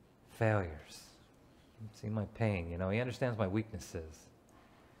failures, seen my pain. He understands my weaknesses.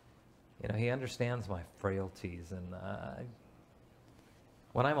 He understands my frailties. And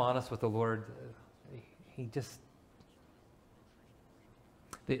when I'm honest with the Lord, he just...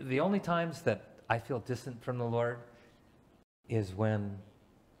 The only times that I feel distant from the Lord is when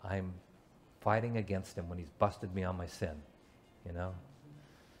I'm fighting against him, when he's busted me on my sin,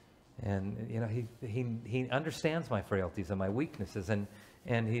 And he understands my frailties and my weaknesses, and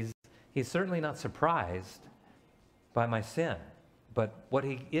he's certainly not surprised by my sin. But what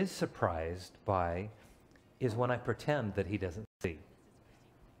he is surprised by is when I pretend that he doesn't see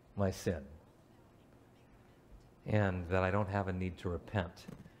my sin. and that I don't have a need to repent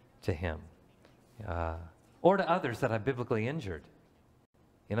to him or to others that I've biblically injured.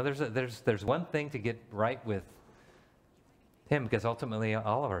 You know, there's one thing to get right with him, because ultimately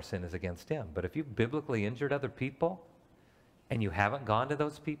all of our sin is against him. But if you've biblically injured other people and you haven't gone to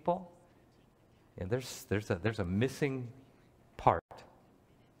those people, and there's a missing part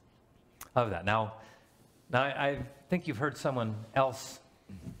of that. Now I think you've heard someone else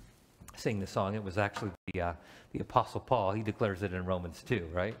sing the song. It was actually the Apostle Paul. He declares it in Romans 2,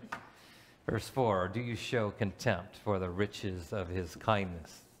 right? Verse 4, do you show contempt for the riches of his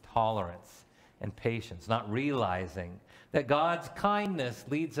kindness, tolerance, and patience, not realizing that God's kindness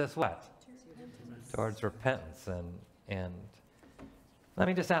leads us what? Towards repentance. And let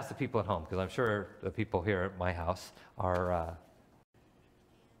me just ask the people at home, because I'm sure the people here at my house are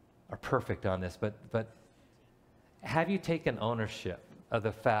perfect on this, but have you taken ownership of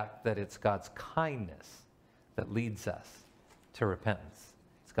the fact that it's God's kindness that leads us to repentance?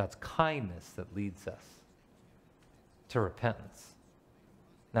 It's God's kindness that leads us to repentance.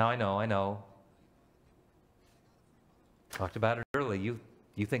 Now, I know. Talked about it earlier.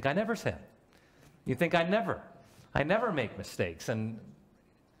 You think I never sin. You think I never make mistakes. And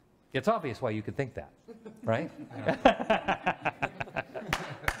it's obvious why you could think that, right?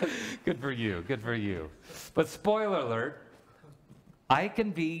 Good for you. Good for you. But spoiler alert, I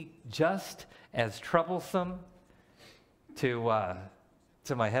can be just as troublesome to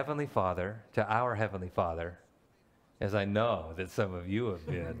my Heavenly Father, to our Heavenly Father, as I know that some of you have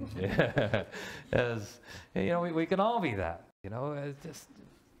been. As, you know, we can all be that. You know, just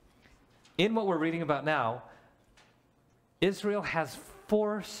in what we're reading about now, Israel has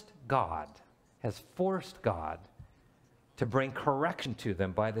forced God to bring correction to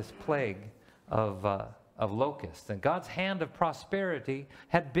them by this plague of locusts. And God's hand of prosperity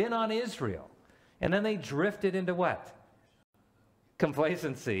had been on Israel. And then they drifted into what?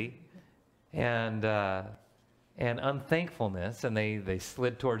 Complacency and unthankfulness, and they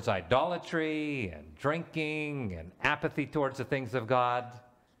slid towards idolatry and drinking and apathy towards the things of God.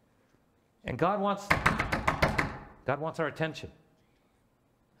 And God wants our attention.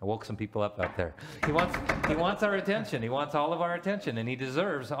 I woke some people up out there. He wants our attention. He wants all of our attention, and he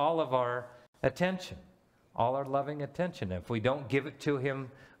deserves all of our attention, all our loving attention. If we don't give it to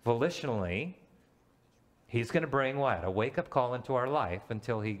him volitionally, he's going to bring what? A wake-up call into our life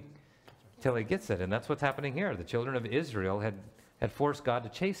until he gets it. And that's what's happening here. The children of Israel had forced God to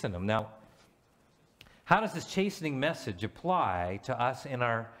chasten them. Now, how does this chastening message apply to us in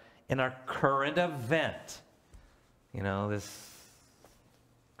our current event? You know, this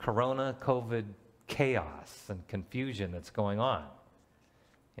Corona, COVID chaos and confusion that's going on.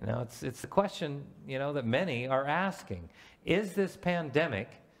 You know, it's the question, you know, that many are asking. Is this pandemic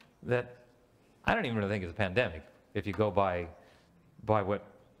that, I don't even really think it's a pandemic if you go by what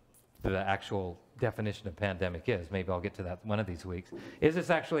the actual definition of pandemic is. Maybe I'll get to that one of these weeks. Is this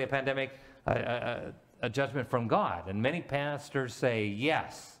actually a pandemic, a judgment from God? And many pastors say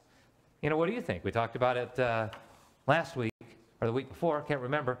yes. You know, what do you think? We talked about it last week or the week before, can't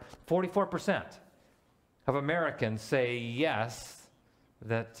remember. 44% of Americans say yes,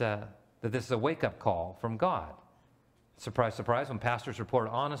 that this is a wake-up call from God. Surprise, surprise, when pastors report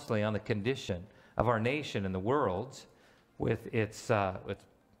honestly on the condition of our nation and the world with its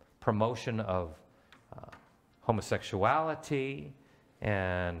promotion of homosexuality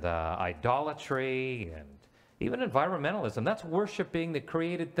and idolatry and even environmentalism. That's worshiping the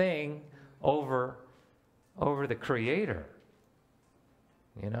created thing over the Creator.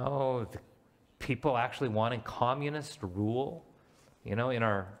 You know, the people actually wanting communist rule, you know, in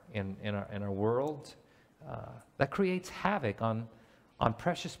our world. That creates havoc on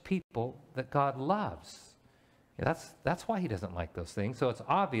precious people that God loves. That's why he doesn't like those things. So it's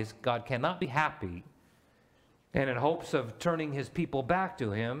obvious God cannot be happy. And in hopes of turning his people back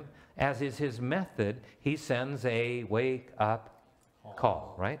to him, as is his method, he sends a wake-up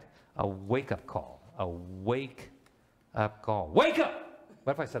call, right? A wake-up call. A wake-up call. Wake up!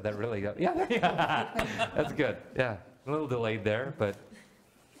 What if I said that really? Yeah. That's good. Yeah, a little delayed there, but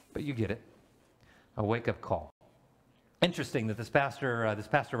you get it. A wake-up call. Interesting that this pastor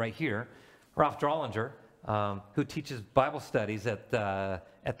right here, Ralph Drollinger, who teaches Bible studies at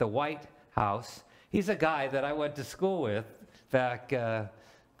the White House, he's a guy that I went to school with back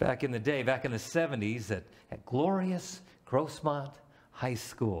in the day, back in the 70s at glorious Grossmont High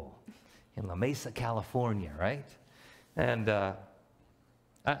School in La Mesa, California, right? And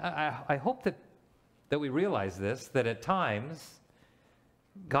I hope that we realize this, that at times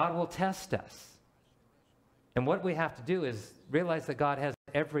God will test us. And what we have to do is realize that God has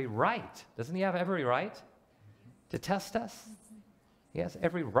every right. Doesn't he have every right? to test us. He has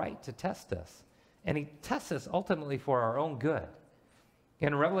every right to test us. And he tests us ultimately for our own good.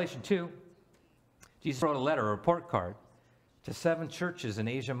 In Revelation 2, Jesus wrote a letter, a report card, to 7 churches in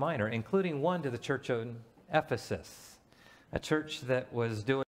Asia Minor, including one to the church in Ephesus, a church that was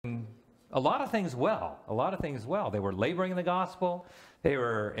doing a lot of things well, They were laboring in the gospel. They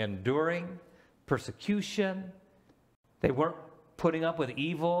were enduring persecution. They weren't putting up with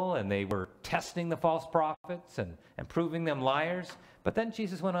evil, and they were testing the false prophets and proving them liars. But then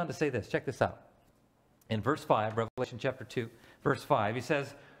Jesus went on to say this. Check this out. In verse 5, Revelation chapter 2, verse 5, he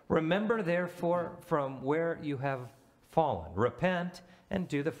says, "Remember therefore from where you have fallen. Repent and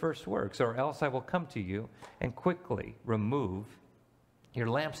do the first works, or else I will come to you and quickly remove your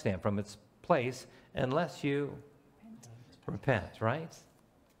lampstand from its place unless you repent," right?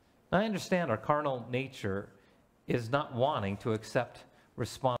 I understand our carnal nature is not wanting to accept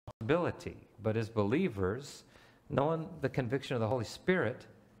responsibility, but as believers, knowing the conviction of the Holy Spirit,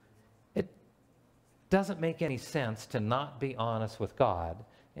 it doesn't make any sense to not be honest with God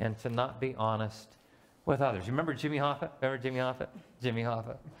and to not be honest with others. You remember Jimmy Hoffa? Jimmy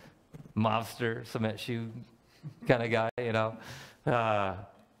Hoffa, mobster, cement shoe kind of guy, you know.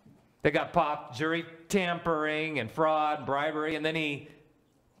 They got popped, jury tampering and fraud and bribery, and then he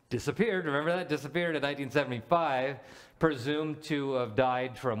disappeared. Remember that? Disappeared in 1975, presumed to have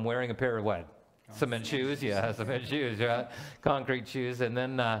died from wearing a pair of what? Cement shoes. Yeah, cement shoes, right? Concrete shoes, and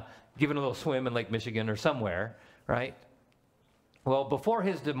then given a little swim in Lake Michigan or somewhere, right? Well, before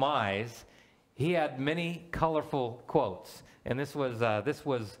his demise, he had many colorful quotes, and this is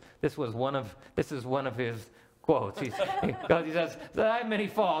one of his quotes. He says, "I have many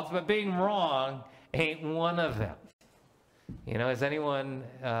faults, but being wrong ain't one of them." You know, has anyone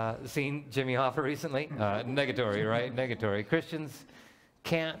seen Jimmy Hoffa recently? Negatory, right? Negatory. Christians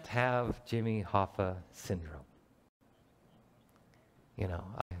can't have Jimmy Hoffa syndrome. You know,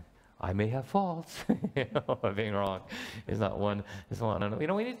 I may have faults, you know, but being wrong is not one. Is one. You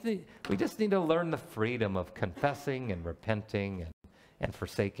know, we just need to learn the freedom of confessing and repenting and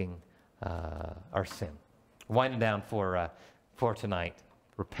forsaking our sin. Winding down for tonight,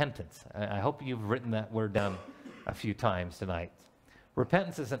 repentance. I hope you've written that word down a few times tonight.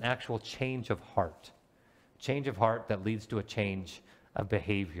 Repentance is an actual change of heart that leads to a change of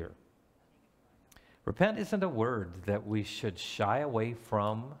behavior. Repent isn't a word that we should shy away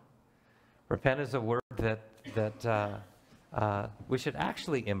from. Repent is a word that we should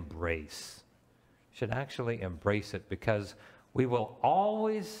actually embrace. Should actually embrace it, because we will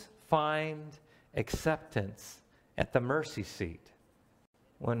always find acceptance at the mercy seat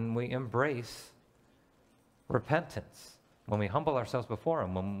when we embrace repentance, when we humble ourselves before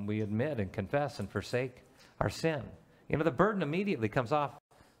Him, when we admit and confess and forsake our sin. You know, the burden immediately comes off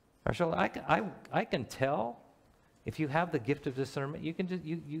our shoulder. I can tell, if you have the gift of discernment, you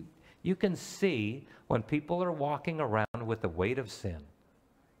can see when people are walking around with the weight of sin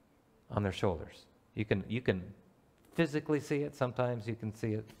on their shoulders. You can physically see it. Sometimes you can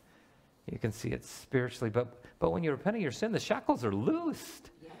see it. You can see it spiritually. But when you repent of your sin, the shackles are loosed.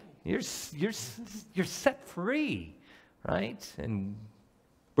 You're set free, right? And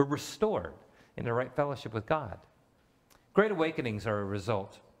we're restored in the right fellowship with God. Great awakenings are a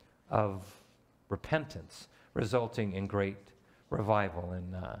result of repentance, resulting in great revival.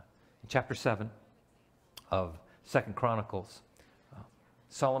 In chapter 7 of 2 Chronicles,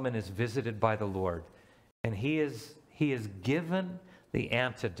 Solomon is visited by the Lord, and he is given the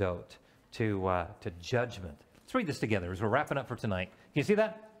antidote to judgment. Let's read this together as we're wrapping up for tonight. Can you see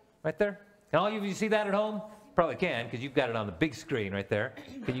that right there? Can all of you see that at home? Probably can, because you've got it on the big screen right there.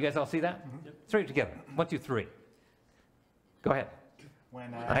 Can you guys all see that? Let's read it together. 1, 2, 3. Go ahead.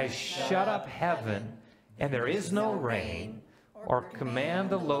 When I shut up heaven, and there is no rain, or command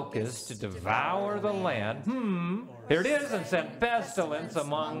the locusts to devour the land. Here it is, and sent pestilence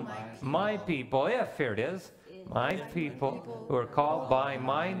among my people. If, here it is, my people who are called by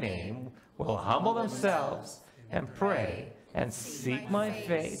my name will humble themselves and pray and seek my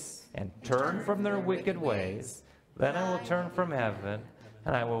face and turn from their wicked ways, then I will turn from heaven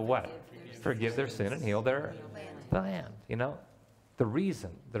and I will what? Forgive their sin and heal their land. You know, the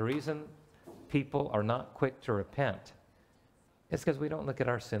reason people are not quick to repent is because we don't look at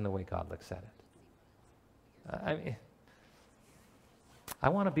our sin the way God looks at it. I mean, I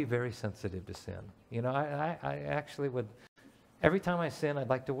want to be very sensitive to sin. You know, I actually would, every time I sin, I'd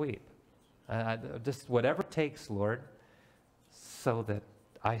like to weep. Just whatever it takes, Lord, so that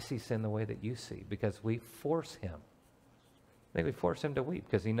I see sin the way that you see, because we force Him. Maybe we force Him to weep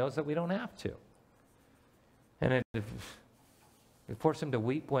because He knows that we don't have to. And we force Him to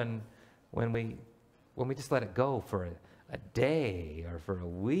weep when we when we just let it go for a day or for a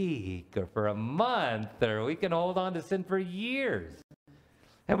week or for a month, or we can hold on to sin for years.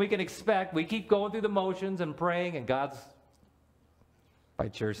 And we can expect, we keep going through the motions and praying, and God's, I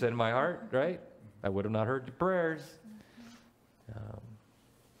sure said in my heart, right? I would have not heard your prayers.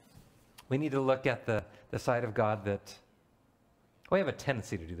 We need to look at the side of God that, we have a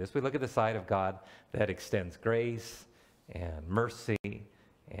tendency to do this. We look at the side of God that extends grace and mercy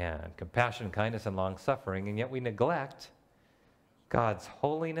and compassion, kindness, and long-suffering, and yet we neglect God's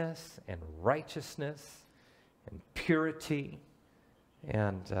holiness and righteousness and purity.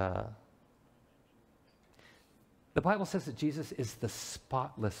 And the Bible says that Jesus is the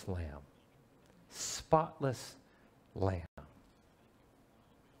spotless lamb. Spotless lamb.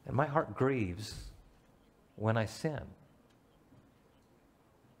 And my heart grieves when I sin.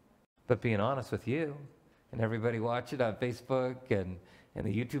 But being honest with you, and everybody watching on Facebook and the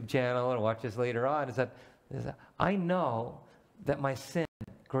YouTube channel and watch this later on, is that I know that my sin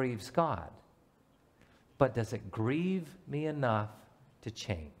grieves God. But does it grieve me enough to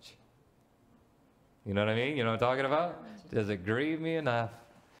change? You know what I mean? You know what I'm talking about? Does it grieve me enough?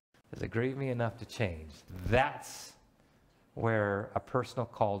 Does it grieve me enough to change? That's where a personal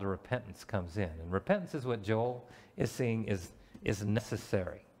call to repentance comes in. And repentance is what Joel is seeing is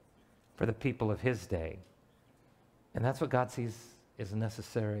necessary for the people of his day. And that's what God sees is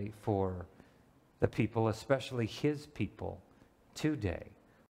necessary for the people, especially his people today.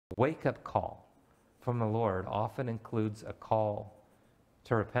 Wake-up call from the Lord often includes a call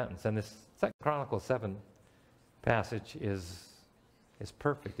to repentance. And this 2 Chronicles 7 passage is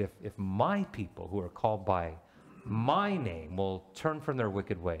perfect. If my people who are called by my name will turn from their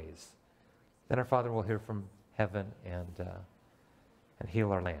wicked ways, then our Father will hear from heaven and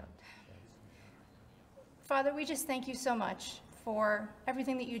heal our land. Father, we just thank you so much for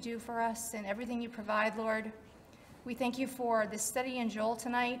everything that you do for us and everything you provide, Lord. We thank you for this study in Joel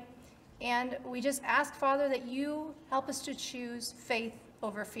tonight. And we just ask, Father, that you help us to choose faith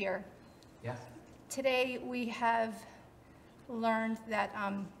over fear. Yeah. Today we have learned that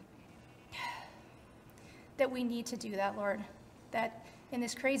that we need to do that, Lord. That in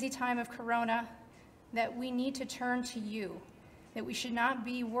this crazy time of Corona, that we need to turn to you. That we should not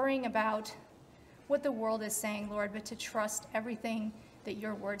be worrying about what the world is saying, Lord, but to trust everything that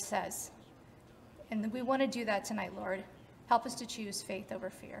your word says. And we want to do that tonight, Lord. Help us to choose faith over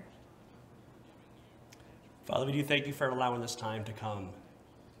fear. Father, we do thank you for allowing this time to come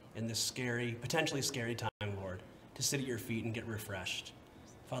in this scary, potentially scary time, Lord, to sit at your feet and get refreshed.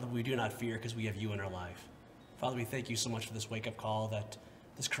 Father, we do not fear because we have you in our life. Father, we thank you so much for this wake-up call that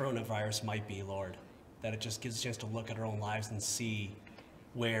this coronavirus might be, Lord, that it just gives us a chance to look at our own lives and see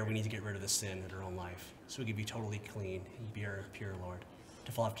where we need to get rid of the sin in our own life so we can be totally clean and pure, Lord,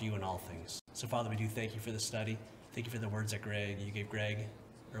 to follow after you in all things. So, Father, we do thank you for this study. Thank you for the words that you gave Greg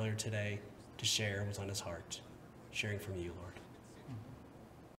earlier today to share what's on his heart, sharing from you, Lord.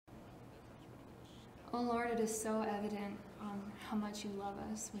 Oh Lord, it is so evident how much you love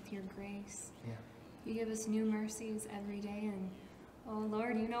us with your grace. Yeah. You give us new mercies every day, and oh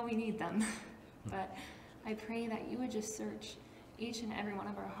Lord, you know we need them. But I pray that you would just search each and every one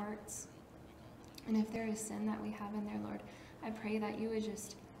of our hearts. And if there is sin that we have in there, Lord, I pray that you would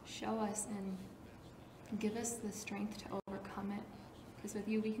just show us and give us the strength to overcome it. Because with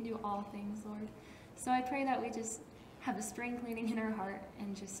you, we can do all things, Lord. So I pray that we just have a spring cleaning in our heart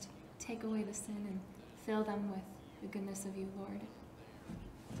and just take away the sin and fill them with the goodness of you, Lord.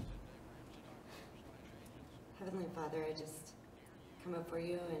 Heavenly Father, I just come before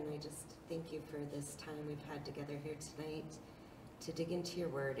you and I just thank you for this time we've had together here tonight to dig into your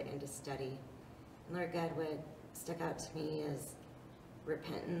word and to study. And Lord God, what stuck out to me is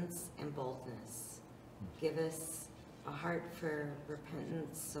repentance and boldness. Give us a heart for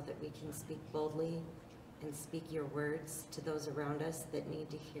repentance so that we can speak boldly and speak your words to those around us that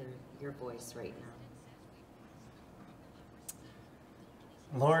need to hear your voice right now.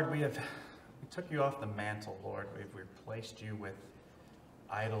 Lord, we took you off the mantle, Lord. We've replaced you with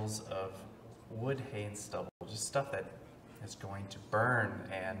idols of wood, hay, and stubble, just stuff that is going to burn,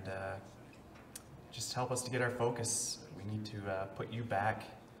 and just help us to get our focus. We need to put you back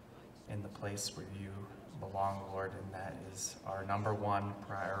in the place where you belong, Lord, and that is our number one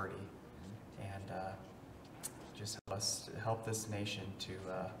priority. And just help this nation to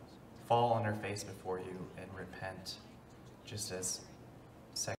fall on our face before you and repent, just as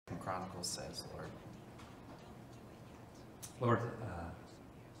 2 Chronicles says, Lord. Lord,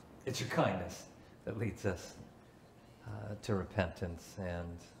 it's your kindness that leads us to repentance,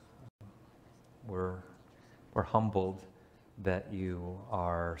 and we're humbled that you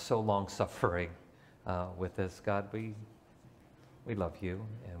are so long-suffering with this. God, we love you,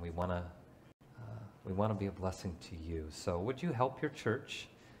 and we want to be a blessing to you. So would you help your church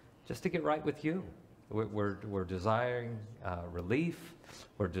just to get right with you? We're desiring relief.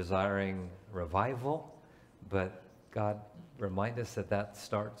 We're desiring revival. But God, remind us that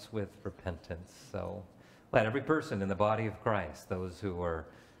starts with repentance. So let every person in the body of Christ, those who are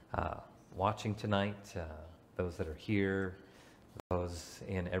watching tonight, those that are here, those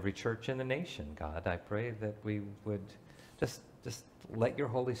in every church in the nation, God, I pray that we would just let your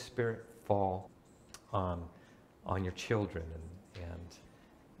Holy Spirit fall on your children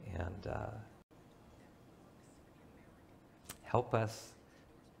and help us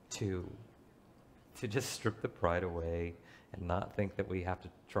to just strip the pride away and not think that we have to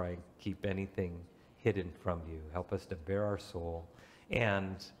try and keep anything hidden from you. Help us to bare our soul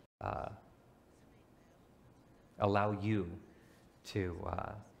and allow you to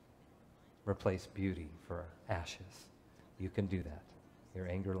replace beauty for ashes. You can do that. Your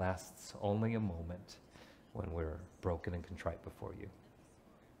anger lasts only a moment when we're broken and contrite before you.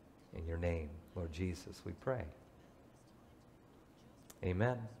 In your name, Lord Jesus, we pray.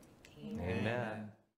 Amen. Amen. Amen.